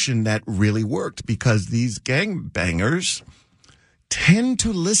solution that really worked because these gangbangers tend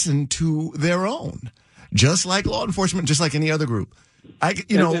to listen to their own, just like law enforcement, just like any other group. And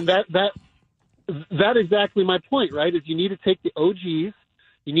that exactly my point, right? Is you need to take the OGs,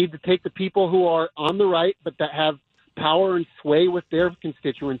 you need to take the people who are on the right but that have power and sway with their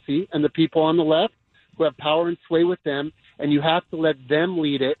constituency, and the people on the left who have power and sway with them, and you have to let them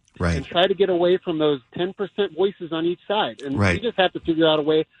lead it and try to get away from those 10% voices on each side. And we just have to figure out a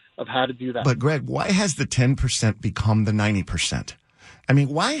way of how to do that. But Greg, why has the 10% become the 90%? I mean,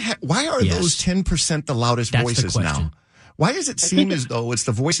 why are those 10% the loudest That's the voices question. now? Why does it seem as though it's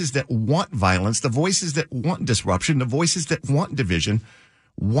the voices that want violence, the voices that want disruption, the voices that want division?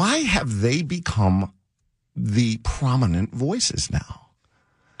 Why have they become the prominent voices now?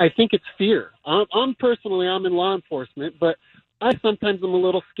 I think it's fear. I'm in law enforcement, but I sometimes am a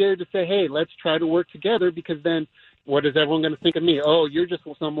little scared to say, hey, let's try to work together, because then what is everyone going to think of me? Oh, you're just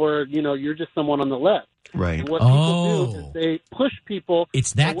somewhere, you're just someone on the left. Right. And what people do is they push people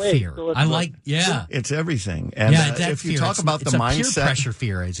It's that away. fear. So it's I like- It's everything. And it's that if you fear. talk about it's the a mindset, peer pressure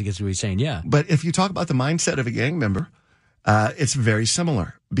fear, I guess what he's saying, yeah. But if you talk about the mindset of a gang member, it's very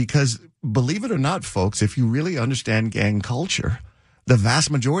similar. Because believe it or not, folks, if you really understand gang culture, the vast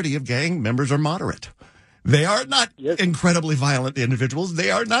majority of gang members are moderate. They are not incredibly violent individuals.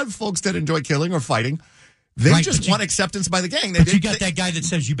 They are not folks that enjoy killing or fighting. They just want acceptance by the gang. But you got that guy that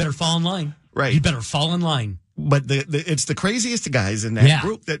says, you better fall in line. Right. You better fall in line. But it's the craziest guys in that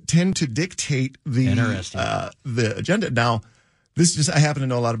group that tend to dictate the agenda. Now, this just I happen to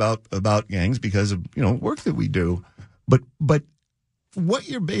know a lot about gangs because of work that we do. But what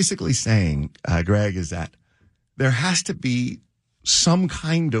you're basically saying, Greg, is that there has to be some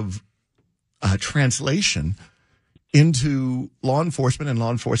kind of translation into law enforcement and law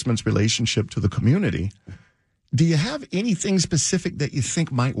enforcement's relationship to the community. Do you have anything specific that you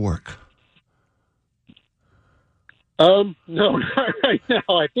think might work? No, not right now.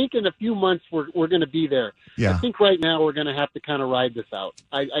 I think in a few months we're going to be there. Yeah. I think right now we're going to have to kind of ride this out.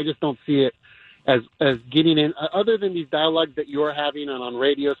 I just don't see it as getting in, other than these dialogues that you're having on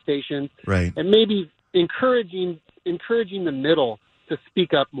radio stations, right? And maybe encouraging the middle to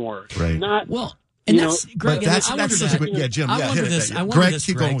speak up more. Right. Not well. And that's Greg. That's such a good, Jim. I wonder this. I wonder Greg, this,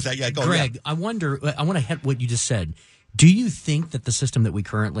 keep going with that. Yeah, go. Greg, I wonder. I want to hit what you just said. Do you think that the system that we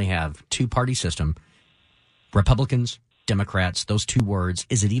currently have, two-party system, Republicans, Democrats, those two words,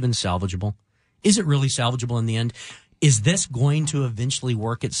 is it even salvageable? Is it really salvageable in the end? Is this going to eventually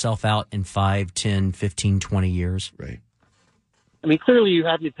work itself out in 5, 10, 15, 20 years? Right. I mean, clearly you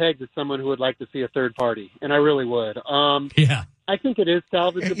have me pegged as someone who would like to see a third party, and I really would. Yeah. I think it is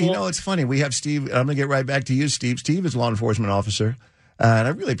salvageable. It's funny. We have Steve. I'm going to get right back to you, Steve. Steve is a law enforcement officer, and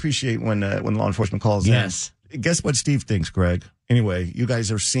I really appreciate when law enforcement calls in. Guess what Steve thinks, Greg? Anyway, you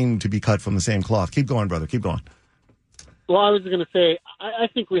guys seem to be cut from the same cloth. Keep going, brother. Keep going. Well, I was going to say, I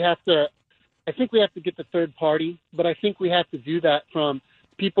think we have to. I think we have to get the third party, but I think we have to do that from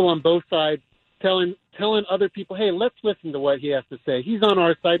people on both sides, telling other people, hey, let's listen to what he has to say. He's on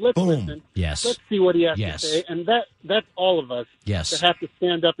our side. Let's listen. Yes. Let's see what he has to say. And that's all of us that have to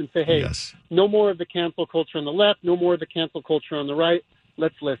stand up and say, hey, no more of the cancel culture on the left, no more of the cancel culture on the right.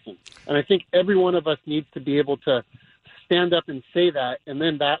 Let's listen. And I think every one of us needs to be able to stand up and say that, and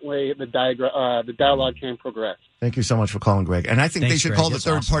then that way the dialogue can progress. Thank you so much for calling, Greg. And I think they should call the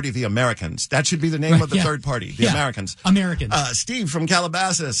third party the Americans. That should be the name of the third party, the Americans. Americans. Steve from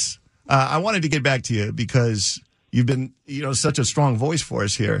Calabasas, I wanted to get back to you because you've been, such a strong voice for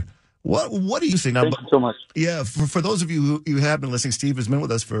us here. What do you think? Now, Thank you so much. Yeah, for those of you who have been listening, Steve has been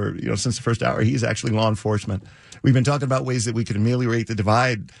with us for since the first hour. He's actually law enforcement. We've been talking about ways that we can ameliorate the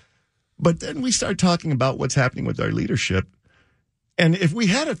divide, but then we start talking about what's happening with our leadership. And if we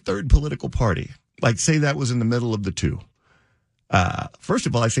had a third political party, like say that was in the middle of the two, first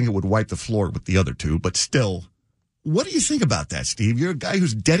of all, I think it would wipe the floor with the other two. But still, what do you think about that, Steve? You're a guy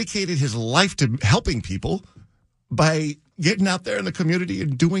who's dedicated his life to helping people by getting out there in the community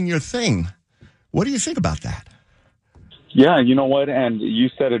and doing your thing. What do you think about that? Yeah, you know what? And you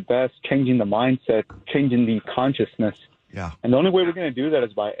said it best, changing the mindset, changing the consciousness. Yeah. And the only way we're going to do that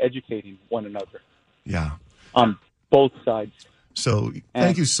is by educating one another. Yeah. On both sides. So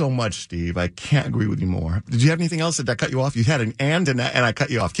thank you so much, Steve. I can't agree with you more. Did you have anything else? Did I cut you off? You had an and I cut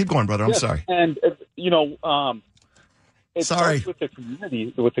you off. Keep going, brother. I'm sorry. And it starts with the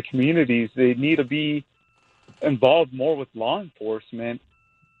community. With the communities, they need to be involved more with law enforcement,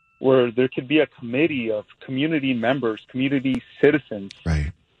 where there could be a committee of community members, community citizens,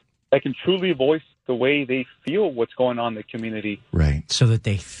 right, that can truly voice the way they feel what's going on in the community. Right. So that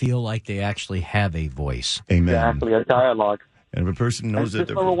they feel like they actually have a voice. Amen. Exactly, a dialogue. And if a person knows that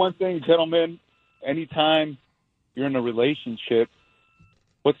just remember one thing, gentlemen, anytime you're in a relationship,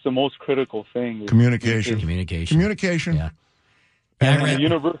 what's the most critical thing? Communication. Yeah.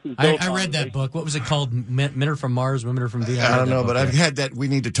 I read that book. What was it called? Men Are From Mars, Women Are From Venus. I don't know, but I've had that we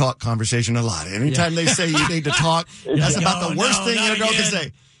need to talk conversation a lot. Anytime they say you need to talk, that's about the worst thing your girl can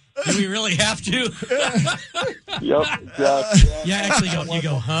say. Do we really have to? Yep. Yeah, actually, you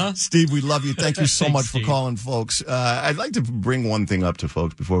go, huh? Steve, we love you. Thank you so Thanks, much for Steve. calling, folks. I'd like to bring one thing up to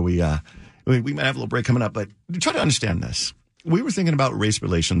folks before we might have a little break coming up, but try to understand this. We were thinking about race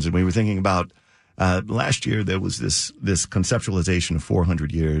relations, and we were thinking about last year there was this conceptualization of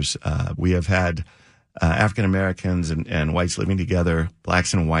 400 years. We have had African Americans and whites living together,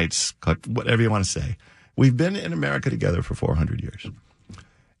 blacks and whites, whatever you want to say. We've been in America together for 400 years.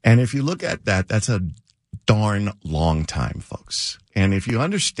 And if you look at that, that's a darn long time, folks. And if you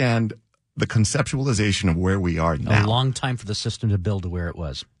understand the conceptualization of where we are now. A long time for the system to build to where it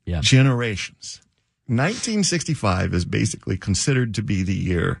was. Yeah. Generations. 1965 is basically considered to be the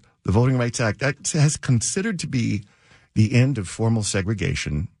year, the Voting Rights Act, that has considered to be the end of formal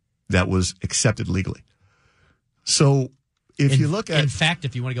segregation that was accepted legally. So if you look at... In fact,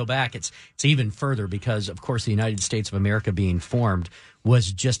 if you want to go back, it's even further because, of course, the United States of America being formed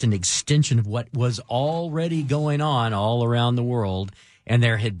was just an extension of what was already going on all around the world. And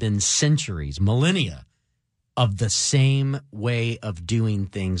there had been centuries, millennia, of the same way of doing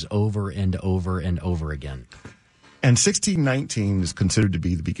things over and over and over again. And 1619 is considered to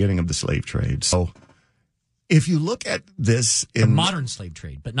be the beginning of the slave trade. So if you look at this in... The modern slave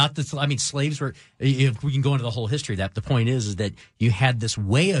trade, but not the... I mean, slaves were... If we can go into the whole history of that, the point is that you had this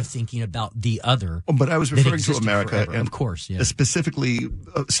way of thinking about the other. But I was referring to America. And, of course, yeah. Specifically,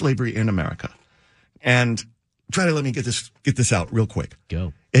 slavery in America. And try to let me get this out real quick.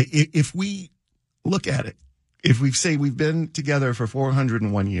 Go. If we look at it, if we say we've been together for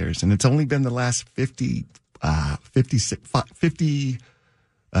 401 years, and it's only been the last 5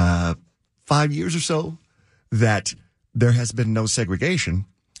 years or so that there has been no segregation,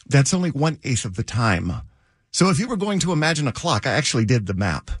 that's only 1/8 of the time. So if you were going to imagine a clock, I actually did the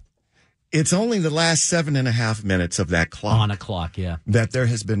map. It's only the last 7.5 minutes of that clock. On a clock, yeah. That there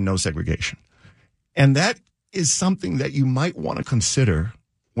has been no segregation. And that is something that you might want to consider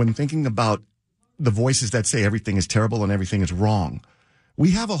when thinking about the voices that say everything is terrible and everything is wrong.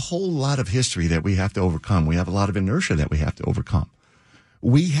 We have a whole lot of history that we have to overcome. We have a lot of inertia that we have to overcome.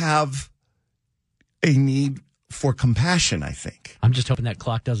 We have a need for compassion, I think. I'm just hoping that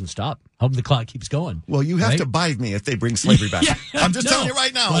clock doesn't stop. Hoping the clock keeps going. Well, you have to buy me if they bring slavery back. Yeah, I'm just telling you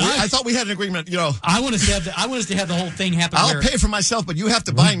right now. Well, I thought we had an agreement, I want us to have the whole thing happen. I'll pay for myself, but you have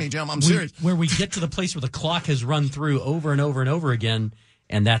to buy me, Jim. I'm serious. Where we get to the place where the clock has run through over and over and over again,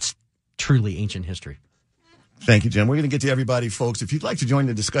 and that's truly ancient history. Thank you, Jim. We're going to get to everybody, folks. If you'd like to join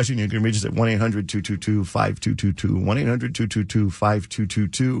the discussion, you can reach us at 1-800-222-5222,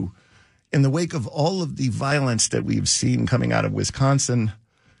 1-800-222-5222. In the wake of all of the violence that we've seen coming out of Wisconsin,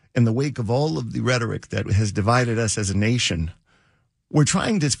 in the wake of all of the rhetoric that has divided us as a nation, we're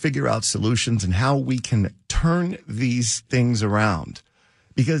trying to figure out solutions and how we can turn these things around.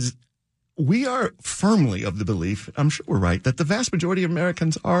 Because we are firmly of the belief, I'm sure we're right, that the vast majority of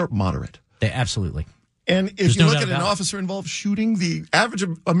Americans are moderate. Absolutely. And if There's you no look doubt at an about it. officer-involved shooting, the average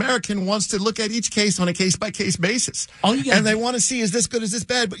American wants to look at each case on a case-by-case basis. And they want to see, is this good, is this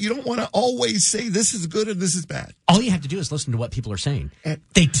bad? But you don't want to always say this is good or this is bad. All you have to do is listen to what people are saying.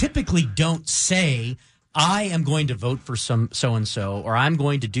 They typically don't say, I am going to vote for some so-and-so, or I'm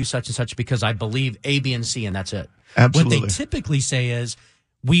going to do such and such because I believe A, B, and C, and that's it. Absolutely. What they typically say is,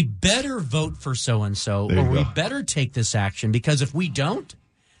 we better vote for so-and-so, or we better take this action, because if we don't,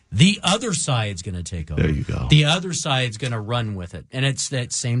 the other side's going to take over. There you go. The other side's going to run with it. And it's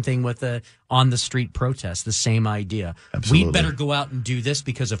that same thing with the on-the-street protest, the same idea. Absolutely. We better go out and do this,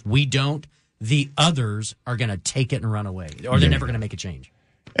 because if we don't, the others are going to take it and run away, or they're never going to make a change.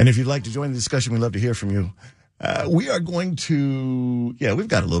 And if you'd like to join the discussion, we'd love to hear from you. We are going to, we've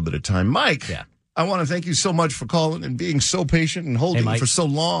got a little bit of time. Mike, I want to thank you so much for calling and being so patient and holding for so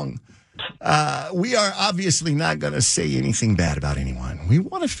long. We are obviously not going to say anything bad about anyone. We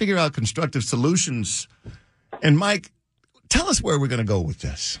want to figure out constructive solutions. And Mike, tell us where we're going to go with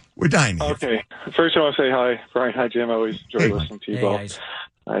this. We're dying here. Okay. First, I want to say hi, Brian. Hi, Jim. I always enjoy listening to you both. Guys.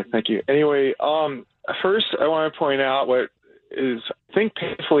 Hi, thank you. Anyway, first, I want to point out what is, I think,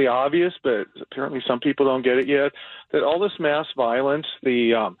 painfully obvious, but apparently some people don't get it yet, that all this mass violence,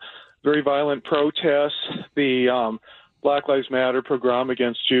 the very violent protests, the Black Lives Matter program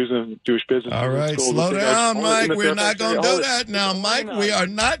against Jews and Jewish businesses. All right, slow down, Mike. We're not going to do that now, Mike. We are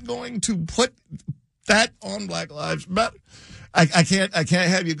not going to put that on Black Lives Matter. I can't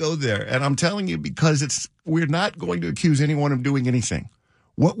have you go there. And I'm telling you because we're not going to accuse anyone of doing anything.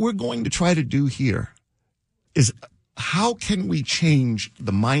 What we're going to try to do here is how can we change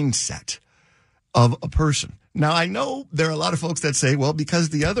the mindset of a person? Now, I know there are a lot of folks that say, well, because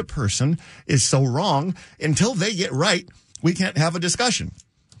the other person is so wrong, until they get right, we can't have a discussion.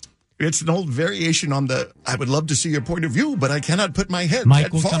 It's an old variation on I would love to see your point of view, but I cannot put my head Mike,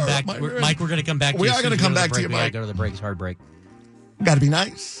 that we'll far come up back. my rear. Mike, we're going to come back to you. We are going to come back to you, We gotta Mike. go to the break. It's hard break. Got to be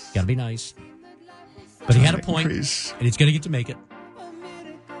nice. Got to be nice. But he had a point, Increase. and he's going to get to make it.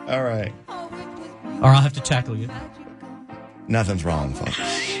 All right. Or I'll have to tackle you. Nothing's wrong, folks.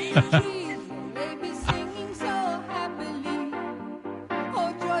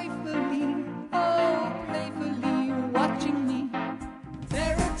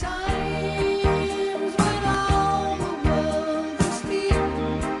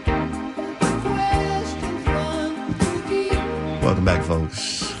 Welcome back,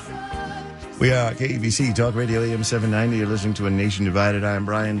 folks. We are KBC Talk Radio AM 790. You're listening to A Nation Divided. I am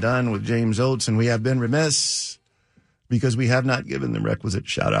Brian Dunn with James Oates, and we have been remiss because we have not given the requisite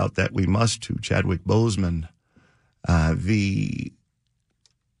shout out that we must to Chadwick Boseman, the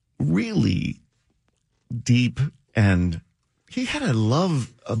really deep, and he had a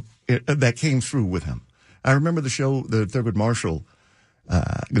love that came through with him. I remember the show, the Thurgood Marshall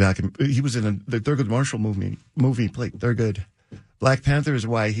he was in the Thurgood Marshall movie played Thurgood. Black Panther is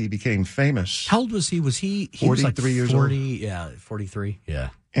why he became famous. How old was he? Was he 43 was like years 40, old? Yeah, 43. Yeah.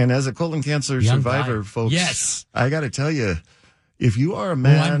 And as a colon cancer Young survivor, guy. folks, Yes. I got to tell you, if you are a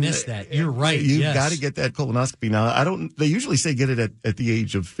man, I missed that. You're right. You've Yes. got to get that colonoscopy. Now, they usually say get it at the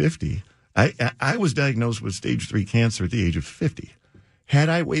age of 50. I was diagnosed with stage 3 cancer at the age of 50. Had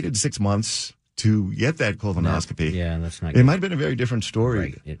I waited 6 months to get that colonoscopy, that's not it good. might have been a very different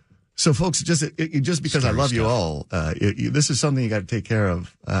story. Right. So, folks, just because I love you all, this is something you got to take care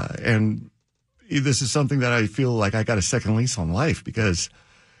of. And this is something that I feel like I got a second lease on life because,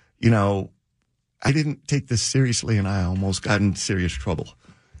 I didn't take this seriously and I almost got in serious trouble.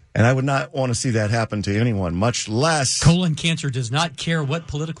 And I would not want to see that happen to anyone, much less. Colon cancer does not care what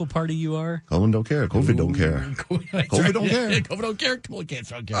political party you are. Colon don't care. COVID don't care. COVID don't care. COVID don't care. Colon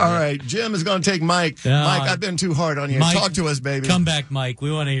cancer don't care. All right. Jim is going to take Mike. Mike, I've been too hard on you. Mike, talk to us, baby. Come back, Mike. We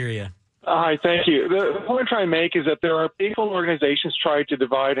want to hear you. Hi, thank you. The point I'm trying to make is that there are people and organizations trying to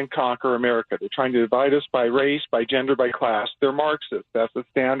divide and conquer America. They're trying to divide us by race, by gender, by class. They're Marxists. That's the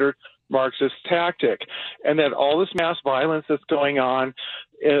standard Marxist tactic. And that all this mass violence that's going on,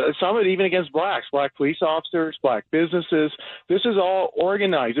 some of it even against blacks, black police officers, black businesses, this is all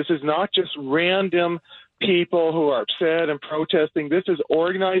organized. This is not just random people who are upset and protesting. This is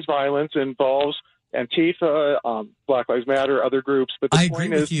organized violence. It involves Antifa, Black Lives Matter, other groups. But I agree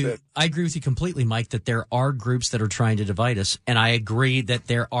with you completely, Mike, that there are groups that are trying to divide us. And I agree that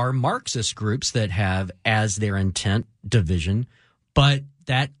there are Marxist groups that have as their intent division. But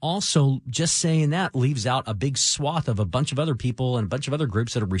that also, just saying that, leaves out a big swath of a bunch of other people and a bunch of other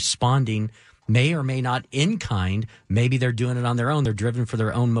groups that are responding, may or may not in kind. Maybe they're doing it on their own. They're driven for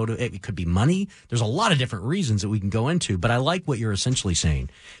their own motive. It could be money. There's a lot of different reasons that we can go into. But I like what you're essentially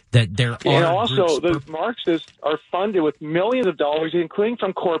saying, that there are and also, groups the Marxists are funded with millions of dollars, including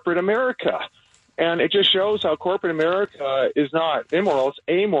from corporate America. And it just shows how corporate America is not immoral, it's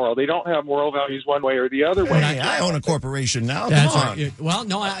amoral. They don't have moral values one way or the other way. Hey, I own a corporation now. That's Come on. right. Well,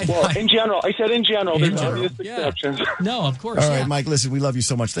 no, in general. I said in general. In There's general, obvious exceptions. No, of course. All right, Mike, listen, we love you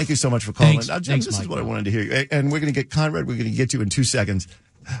so much. Thank you so much for calling. Thanks. Now, Jim, Thanks, this is Mike. what I wanted to hear. And we're going to get Conrad, we're going to get to in 2 seconds.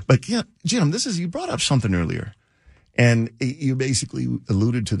 But, yeah, Jim, you brought up something earlier. And you basically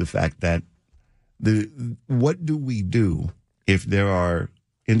alluded to the fact that what do we do if there are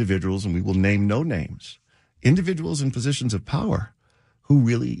individuals, and we will name no names, individuals in positions of power who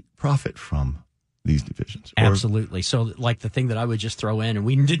really profit from these divisions? Absolutely. So, like the thing that I would just throw in, and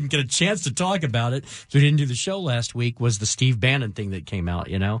we didn't get a chance to talk about it, so we didn't do the show last week, was the Steve Bannon thing that came out,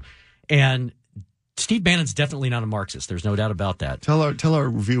 And Steve Bannon's definitely not a Marxist. There's no doubt about that. Tell our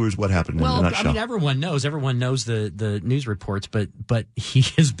viewers what happened in a nutshell. I mean, everyone knows the news reports, but he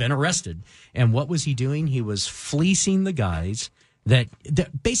has been arrested. And what was he doing? He was fleecing the guys that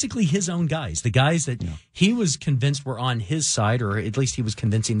basically his own guys, the guys that he was convinced were on his side, or at least he was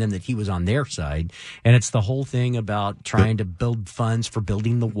convincing them that he was on their side. And it's the whole thing about trying to build funds for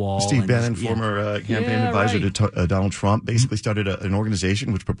building the wall. Steve Bannon, former campaign advisor to Donald Trump, basically started an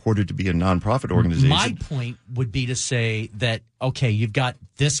organization which purported to be a nonprofit organization. My point would be to say that, okay, you've got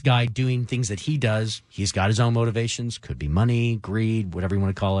this guy doing things that he does. He's got his own motivations, could be money, greed, whatever you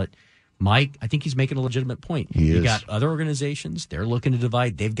want to call it. Mike, I think he's making a legitimate point. You got other organizations, they're looking to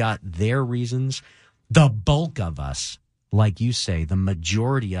divide. They've got their reasons. The bulk of us, like you say, the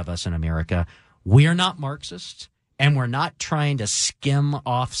majority of us in America, we are not Marxists, and we're not trying to skim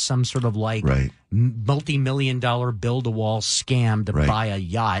off some sort of multi-million-dollar build-a-wall scam to buy a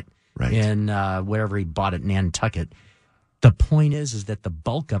yacht in wherever he bought it in Nantucket. The point is that the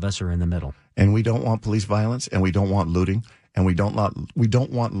bulk of us are in the middle. And we don't want police violence, and we don't want looting. And we don't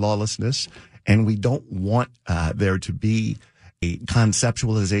want lawlessness, and we don't want there to be a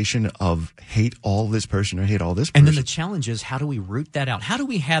conceptualization of hate all this person or hate all this person. And then the challenge is, how do we root that out? How do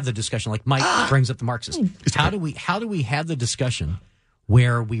we have the discussion, like Mike brings up the Marxist? How do we have the discussion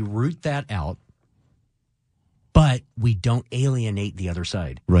where we root that out, but we don't alienate the other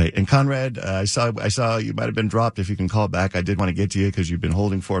side? Right. And Conrad, I saw you might have been dropped. If you can call back, I did want to get to you because you've been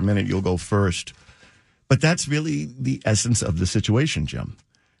holding for a minute. You'll go first. But that's really the essence of the situation, Jim.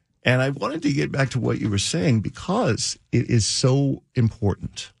 And I wanted to get back to what you were saying because it is so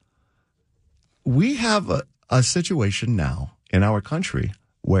important. We have a situation now in our country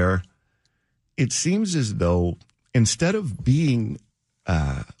where it seems as though instead of being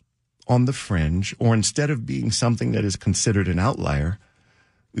on the fringe, or instead of being something that is considered an outlier,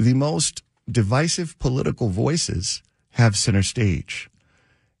 the most divisive political voices have center stage.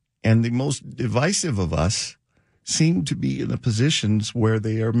 And the most divisive of us seem to be in the positions where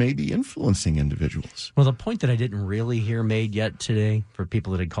they are maybe influencing individuals. Well, the point that I didn't really hear made yet today for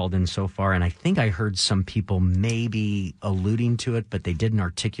people that had called in so far, and I think I heard some people maybe alluding to it, but they didn't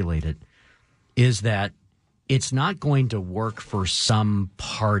articulate it, is that it's not going to work for some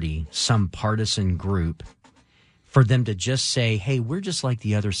party, some partisan group, for them to just say, hey, we're just like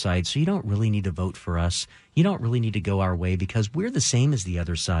the other side, so you don't really need to vote for us. You don't really need to go our way because we're the same as the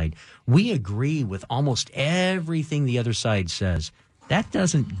other side. We agree with almost everything the other side says. That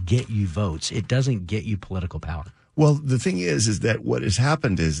doesn't get you votes. It doesn't get you political power. Well, the thing is that what has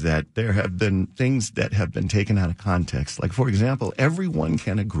happened is that there have been things that have been taken out of context. Like, for example, everyone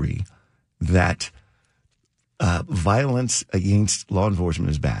can agree that violence against law enforcement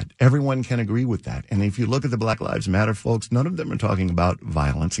is bad. Everyone can agree with that. And if you look at the Black Lives Matter folks, none of them are talking about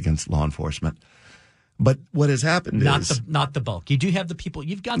violence against law enforcement. But what has happened is not the bulk. You do have the people.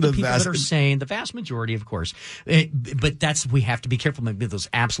 You've got the people that are saying, the vast majority, of course. But we have to be careful with those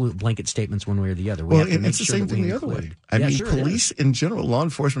absolute blanket statements one way or the other. We have to make it's the same thing the other way. I mean, police in general, law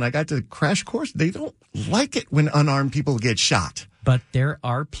enforcement. I got to crash course. They don't like it when unarmed people get shot. But there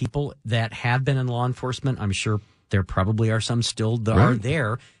are people that have been in law enforcement. I'm sure there probably are some still that are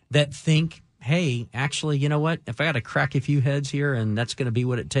there that think, hey, actually, you know what? If I got to crack a few heads here and that's going to be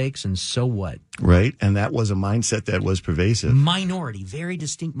what it takes, and so what? Right. And that was a mindset that was pervasive. Minority, very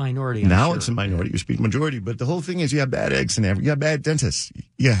distinct minority. Now it's a minority. You speak majority. But the whole thing is you have bad eggs in every. You have bad dentists.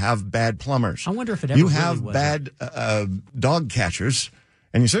 You have bad plumbers. I wonder if it ever You really have was bad dog catchers,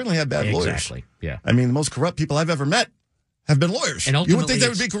 and you certainly have bad lawyers. Exactly, yeah. I mean, the most corrupt people I've ever met have been lawyers. And you would think they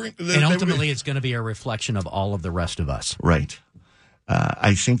would be And ultimately, it's going to be a reflection of all of the rest of us. Right.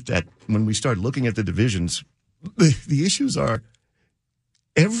 I think that when we start looking at the divisions, the issues are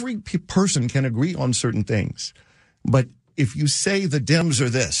every person can agree on certain things. But if you say the Dems are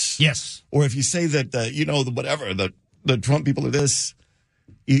this, yes, or if you say that, the Trump people are this,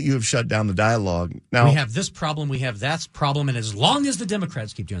 you have shut down the dialogue. Now we have this problem, we have that problem, and as long as the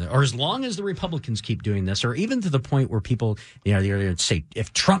Democrats keep doing that, or as long as the Republicans keep doing this, or even to the point where people, they'd say,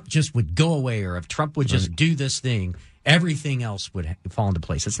 if Trump just would go away, or if Trump would just do this thing, everything else would fall into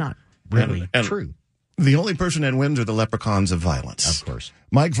place. It's not really true. The only person that wins are the leprechauns of violence. Of course.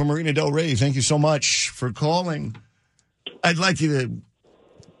 Mike from Marina Del Rey, thank you so much for calling. I'd like you to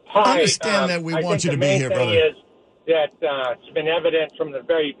understand that we want you to be here, brother. That it's been evident from the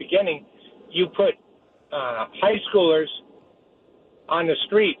very beginning. You put high schoolers on the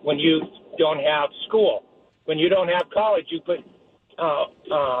street when you don't have school. When you don't have college, you put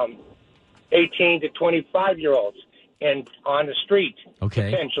 18 to 25-year-olds on the street,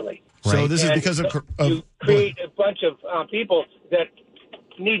 potentially. Right. So this is because of you create a bunch of people that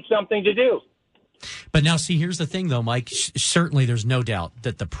need something to do. But now, see, here's the thing, though, Mike. Certainly there's no doubt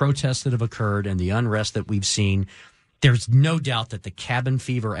that the protests that have occurred and the unrest that we've seen There's no doubt that the cabin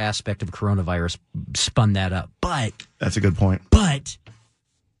fever aspect of coronavirus spun that up. But that's a good point. But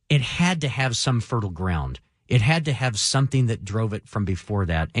it had to have some fertile ground. It had to have something that drove it from before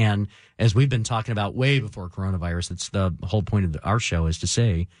that. And as we've been talking about way before coronavirus, it's the whole point of our show is to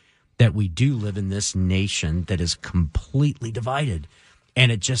say that we do live in this nation that is completely divided.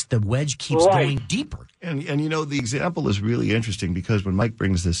 And the wedge keeps going deeper. And you know, the example is really interesting because when Mike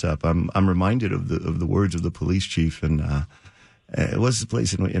brings this up, I'm reminded of the words of the police chief, and it was a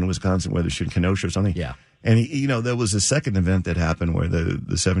place in Wisconsin where they should Kenosha or something. Yeah. And there was a second event that happened where the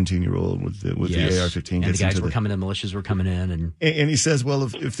 17-year-old with the AR-15 and the guys were coming in, militias were coming in, and he says, well,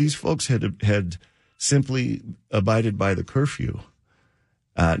 if these folks had simply abided by the curfew,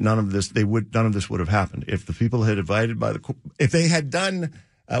 none of this would have happened. If the people had if they had done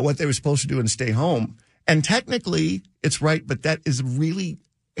what they were supposed to do and stay home, and technically it's right, but that is really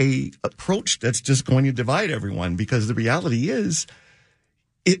a approach that's just going to divide everyone, because the reality is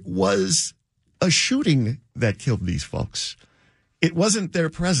it was a shooting that killed these folks. It wasn't their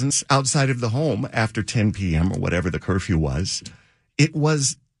presence outside of the home after 10 p.m. or whatever the curfew was. It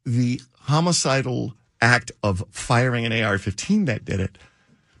was the homicidal act of firing an AR-15 that did it.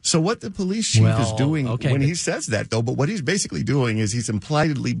 So what the police chief is doing when he says that, though, but what he's basically doing is he's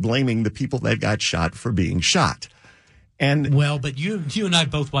impliedly blaming the people that got shot for being shot. And but you and I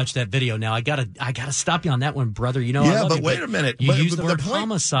both watched that video. Now I gotta stop you on that one, brother. You know, yeah, I love but you, wait a minute. You use the word point,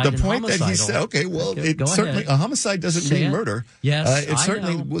 homicide. The point that he said, it certainly a homicide doesn't mean murder. Yes, it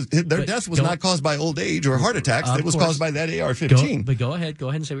certainly was. Their death was not caused by old age or heart attacks. It was caused by that AR-15. But go ahead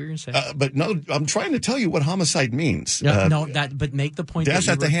and say what you're going to say. But no, I'm trying to tell you what homicide means. But make the point. Death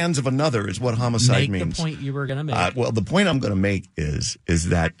at the hands of another is what homicide means. Make the point you were going to make. Well, the point I'm going to make is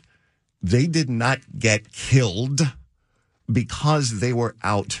that they did not get killed because they were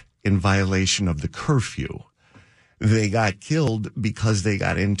out in violation of the curfew. They got killed because they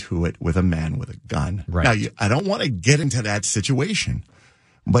got into it with a man with a gun. Right. Now, I don't want to get into that situation,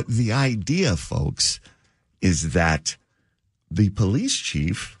 but the idea, folks, is that the police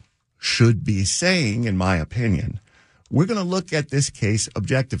chief should be saying, in my opinion, we're going to look at this case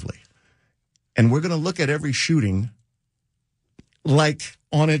objectively, and we're going to look at every shooting like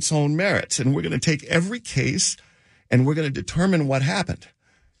on its own merits, and we're going to take every case and we're going to determine what happened.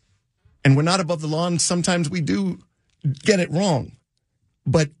 And we're not above the law, and sometimes we do get it wrong.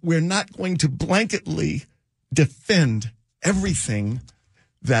 But we're not going to blanketly defend everything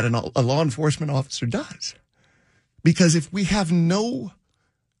that a law enforcement officer does. Because if we have no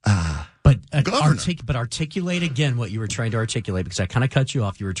articulate again what you were trying to articulate, because I kind of cut you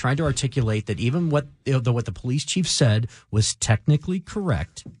off. You were trying to articulate that even what the police chief said was technically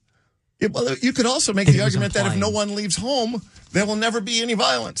correct. Well, you could also make the argument that if no one leaves home, there will never be any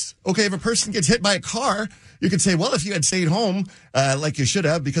violence. Okay, if a person gets hit by a car, you could say, well, if you had stayed home like you should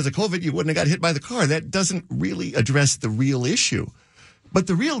have because of COVID, you wouldn't have got hit by the car. That doesn't really address the real issue. But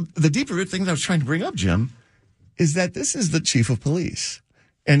the deeper thing that I was trying to bring up, Jim, is that this is the chief of police,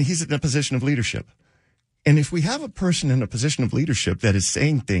 and he's in a position of leadership. And if we have a person in a position of leadership that is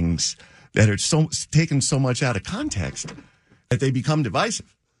saying things that are taken so much out of context that they become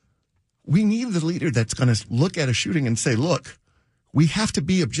divisive, we need the leader that's going to look at a shooting and say, look, we have to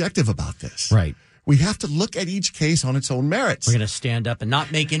be objective about this. Right. We have to look at each case on its own merits. We're going to stand up and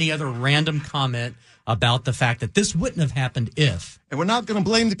not make any other random comment about the fact that this wouldn't have happened if. And we're not going to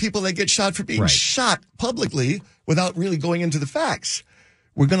blame the people that get shot for being shot publicly without really going into the facts.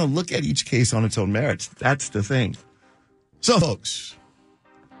 We're going to look at each case on its own merits. That's the thing. So, folks,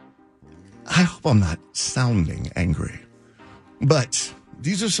 I hope I'm not sounding angry, but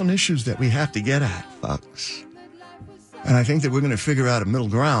these are some issues that we have to get at, folks. And I think that we're going to figure out a middle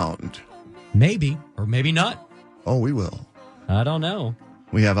ground. Maybe, or maybe not. Oh, we will. I don't know.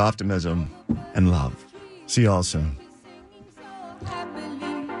 We have optimism and love. See y'all soon.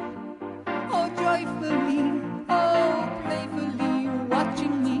 Oh, joyfully, oh, playfully,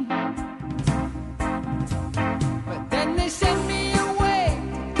 watching me. But then they send me away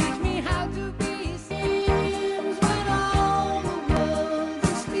to teach me how to be seems when all the world's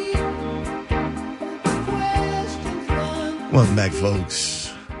asleep. The questions run. Welcome back,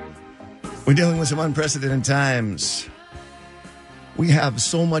 folks. We're dealing with some unprecedented times. We have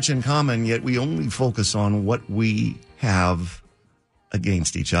so much in common, yet we only focus on what we have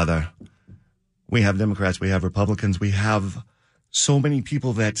against each other. We have Democrats, we have Republicans, we have so many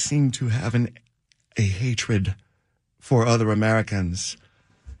people that seem to have a hatred for other Americans.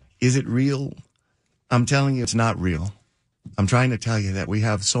 Is it real? I'm telling you, it's not real. I'm trying to tell you that we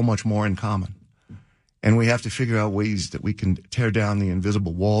have so much more in common. And we have to figure out ways that we can tear down the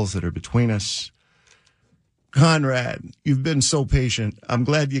invisible walls that are between us. Conrad, you've been so patient. I'm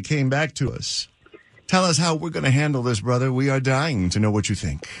glad you came back to us. Tell us how we're going to handle this, brother. We are dying to know what you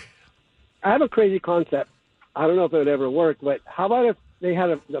think. I have a crazy concept. I don't know if it would ever work, but how about if they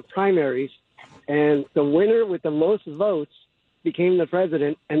had the primaries and the winner with the most votes became the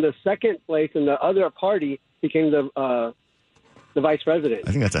president and the second place in the other party became the vice president?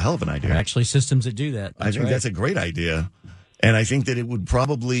 I think that's a hell of an idea. There are actually systems that do that. I think that's a great idea. And I think that it would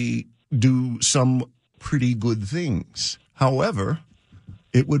probably do some pretty good things. However,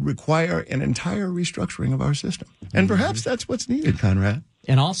 it would require an entire restructuring of our system. And perhaps that's what's needed, Conrad.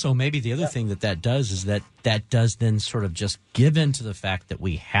 And also, maybe the other thing that does is that does then sort of just give in to the fact that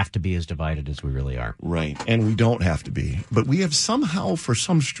we have to be as divided as we really are. Right. And we don't have to be. But we have somehow, for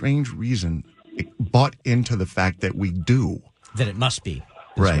some strange reason, bought into the fact that we do. That it must be.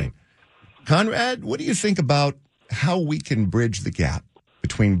 Right. Way. Conrad, what do you think about how we can bridge the gap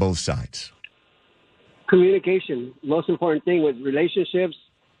between both sides? Communication, most important thing with relationships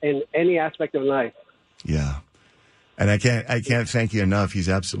and any aspect of life. Yeah. And I can't thank you enough. He's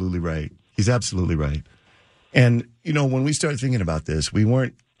absolutely right. He's absolutely right. And, you know, when we started thinking about this, we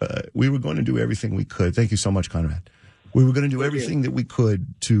were going to do everything we could. Thank you so much, Conrad. We were going to do everything that we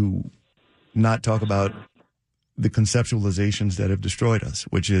could to not talk about the conceptualizations that have destroyed us,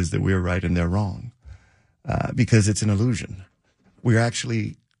 which is that we're right and they're wrong, because it's an illusion. We're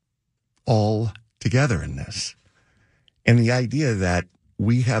actually all together in this. And the idea that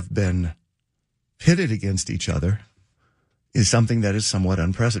we have been pitted against each other is something that is somewhat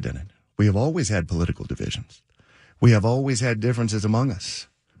unprecedented. We have always had political divisions. We have always had differences among us.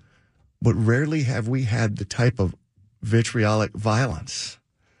 But rarely have we had the type of vitriolic violence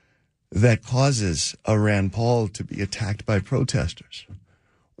that causes a Rand Paul to be attacked by protesters,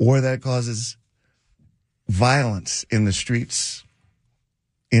 or that causes violence in the streets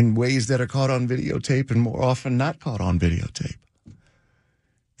in ways that are caught on videotape and more often not caught on videotape.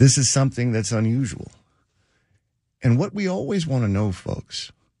 This is something that's unusual. And what we always want to know,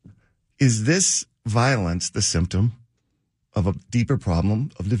 folks, is this violence the symptom of a deeper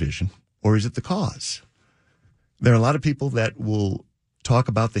problem of division, or is it the cause? There are a lot of people that will talk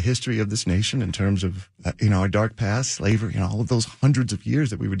about the history of this nation in terms of, our dark past, slavery, and all of those hundreds of years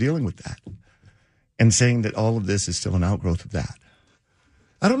that we were dealing with that, and saying that all of this is still an outgrowth of that.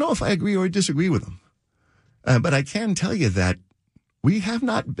 I don't know if I agree or disagree with them, but I can tell you that we have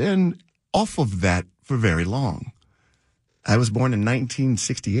not been off of that for very long. I was born in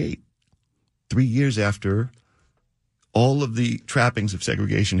 1968, 3 years after all of the trappings of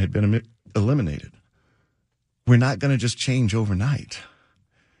segregation had been eliminated. We're not going to just change overnight.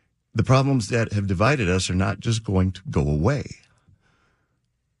 The problems that have divided us are not just going to go away.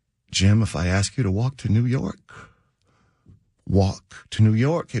 Jim, if I ask you to walk to New York,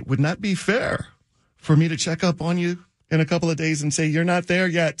 it would not be fair for me to check up on you in a couple of days and say, you're not there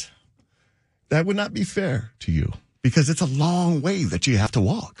yet. That would not be fair to you, because it's a long way that you have to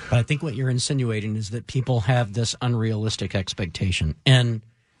walk. But I think what you're insinuating is that people have this unrealistic expectation. And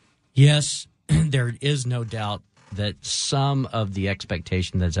yes, there is no doubt that some of the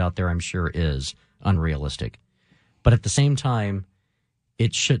expectation that's out there, I'm sure, is unrealistic. But at the same time,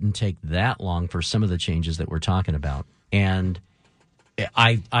 it shouldn't take that long for some of the changes that we're talking about. And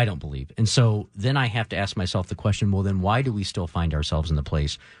I don't believe. And so then I have to ask myself the question, well, then why do we still find ourselves in the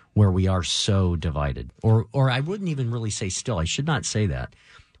place where we are so divided? Or I wouldn't even really say still. I should not say that.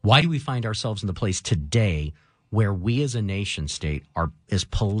 Why do we find ourselves in the place today where we as a nation state is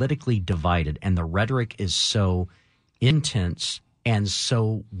politically divided and the rhetoric is so intense and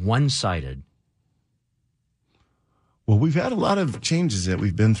so one-sided? Well, we've had a lot of changes that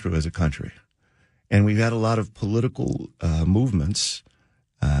we've been through as a country. And we've had a lot of political movements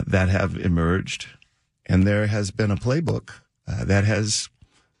that have emerged. And there has been a playbook that has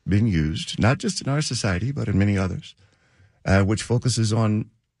been used, not just in our society, but in many others, which focuses on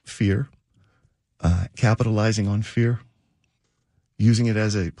fear, capitalizing on fear, using it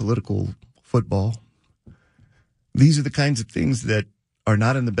as a political football. These are the kinds of things that are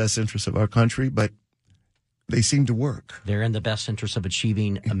not in the best interest of our country, but they seem to work. They're in the best interest of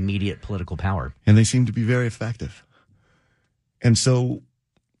achieving immediate political power. And they seem to be very effective. And so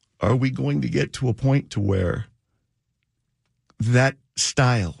are we going to get to a point to where that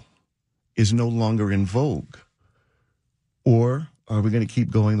style is no longer in vogue? Or are we going to keep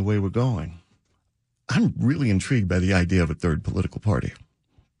going the way we're going? I'm really intrigued by the idea of a third political party.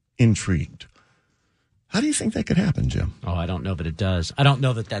 Intrigued. How do you think that could happen, Jim? Oh, I don't know that it does. I don't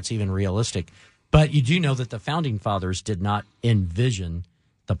know that that's even realistic. But you do know that the Founding Fathers did not envision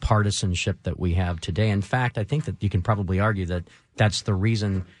the partisanship that we have today. In fact, I think that you can probably argue that that's the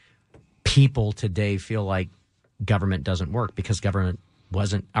reason people today feel like government doesn't work because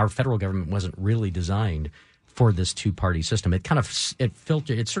our federal government wasn't really designed for this two-party system. It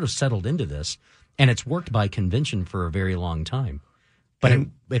sort of settled into this, and it's worked by convention for a very long time. But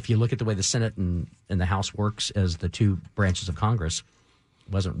if you look at the way the Senate and the House works as the two branches of Congress,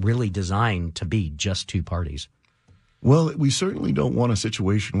 it wasn't really designed to be just two parties. Well, we certainly don't want a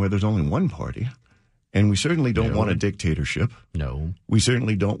situation where there's only one party, and we certainly don't want a dictatorship. No. We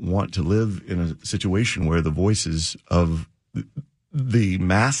certainly don't want to live in a situation where the voices of the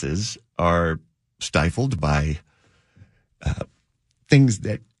masses are stifled by things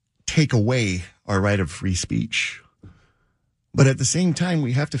that take away our right of free speech. But at the same time,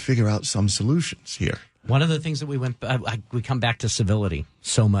 we have to figure out some solutions here. One of the things that we come back to civility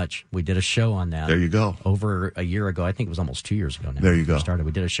so much. We did a show on that. There you go. Over a year ago. I think it was almost 2 years ago now. There you go.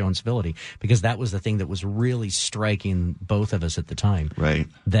 We did a show on civility because that was the thing that was really striking both of us at the time. Right.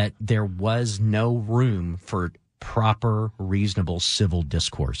 That there was no room for proper, reasonable civil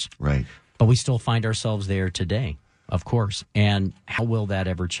discourse. Right. But we still find ourselves there today, of course. And how will that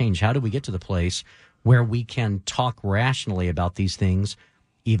ever change? How do we get to the place where we can talk rationally about these things,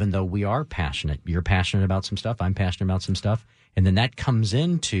 even though we are passionate? You're passionate about some stuff. I'm passionate about some stuff. And then that comes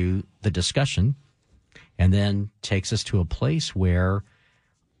into the discussion and then takes us to a place where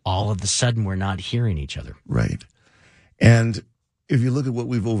all of a sudden we're not hearing each other. Right. And if you look at what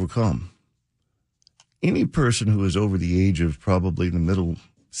we've overcome, any person who is over the age of probably the middle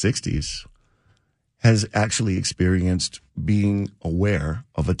 60s has actually experienced being aware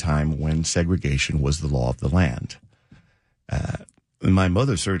of a time when segregation was the law of the land. My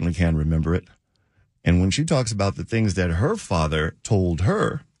mother certainly can remember it. And when she talks about the things that her father told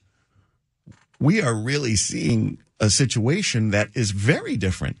her, we are really seeing a situation that is very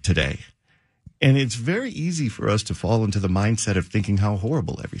different today. And it's very easy for us to fall into the mindset of thinking how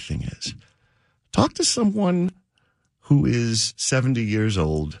horrible everything is. Talk to someone who is 70 years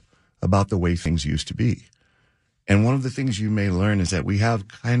old about the way things used to be. And one of the things you may learn is that we have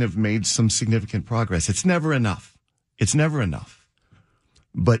kind of made some significant progress. It's never enough. It's never enough.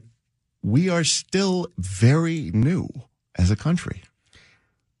 But we are still very new as a country.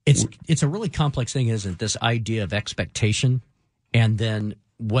 It's a really complex thing, isn't it? This idea of expectation and then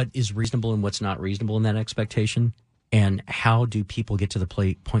what is reasonable and what's not reasonable in that expectation. And how do people get to the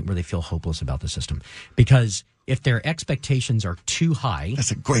point where they feel hopeless about the system? Because if their expectations are too high,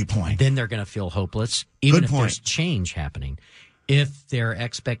 that's a great point. Then they're going to feel hopeless, even if there's change happening. If their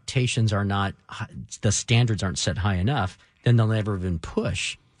expectations are not, the standards aren't set high enough, then they'll never even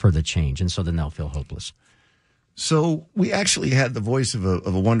push for the change, and so then they'll feel hopeless. So we actually had the voice of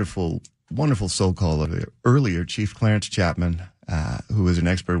a wonderful, wonderful soul caller earlier, Chief Clarence Chapman, who was an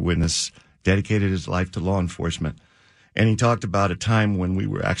expert witness, dedicated his life to law enforcement. And he talked about a time when we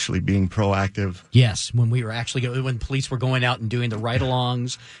were actually being proactive. Yes, when we were when police were going out and doing the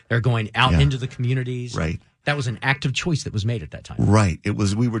ride-alongs, they're going out into the communities. Right. That was an active choice that was made at that time. Right. It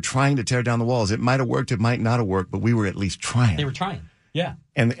was. We were trying to tear down the walls. It might have worked. It might not have worked, but we were at least trying. They were trying. Yeah.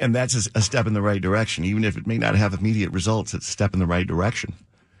 And that's a step in the right direction. Even if it may not have immediate results, it's a step in the right direction.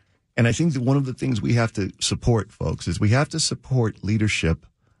 And I think that one of the things we have to support, folks, is we have to support leadership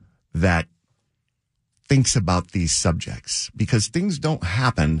that thinks about these subjects, because things don't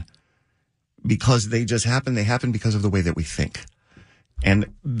happen because they just happen. They happen because of the way that we think.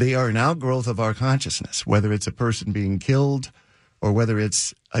 And they are an outgrowth of our consciousness, whether it's a person being killed or whether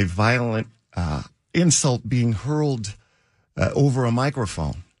it's a violent insult being hurled over a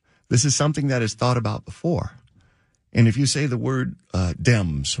microphone. This is something that is thought about before. And if you say the word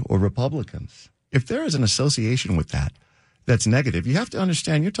Dems or Republicans, if there is an association with that that's negative, you have to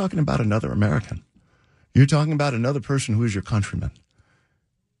understand you're talking about another American. You're talking about another person who is your countryman.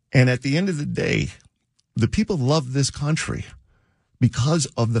 And at the end of the day, the people love this country because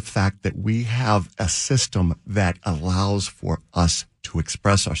of the fact that we have a system that allows for us to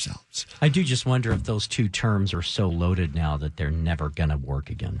express ourselves. I do just wonder if those two terms are so loaded now that they're never going to work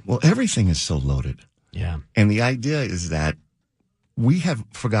again. Well, everything is so loaded. Yeah. And the idea is that we have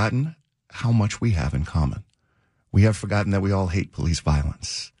forgotten how much we have in common. We have forgotten that we all hate police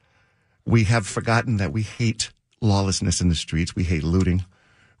violence. We have forgotten that we hate lawlessness in the streets. We hate looting.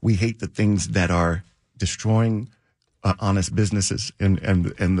 We hate the things that are destroying honest businesses and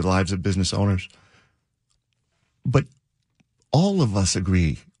the lives of business owners. But all of us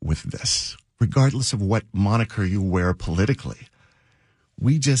agree with this, regardless of what moniker you wear politically.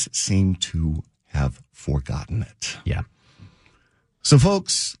 We just seem to have forgotten it. Yeah. So,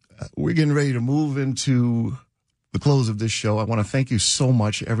 folks, we're getting ready to move into the close of this show. I want to thank you so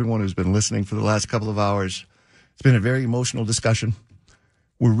much, everyone who's been listening for the last couple of hours. It's been a very emotional discussion.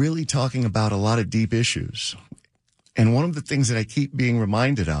 We're really talking about a lot of deep issues. And one of the things that I keep being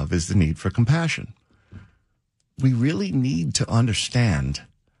reminded of is the need for compassion. We really need to understand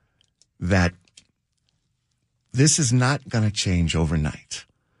that this is not going to change overnight.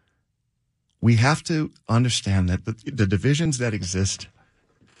 We have to understand that the divisions that exist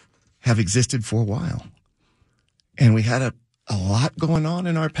have existed for a while. And we had a lot going on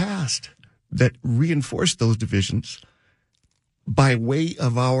in our past that reinforced those divisions by way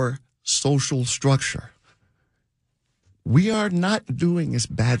of our social structure. We are not doing as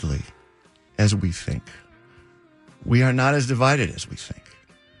badly as we think. We are not as divided as we think.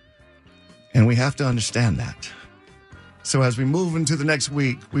 And we have to understand that. So as we move into the next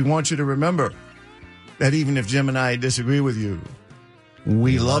week, we want you to remember that even if Jim and I disagree with you,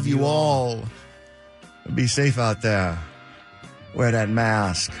 we love you all. Be safe out there. Wear that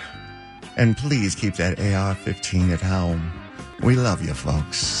mask. And please keep that AR-15 at home. We love you,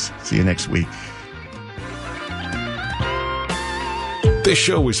 folks. See you next week. This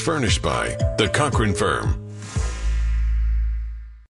show is furnished by The Cochran Firm.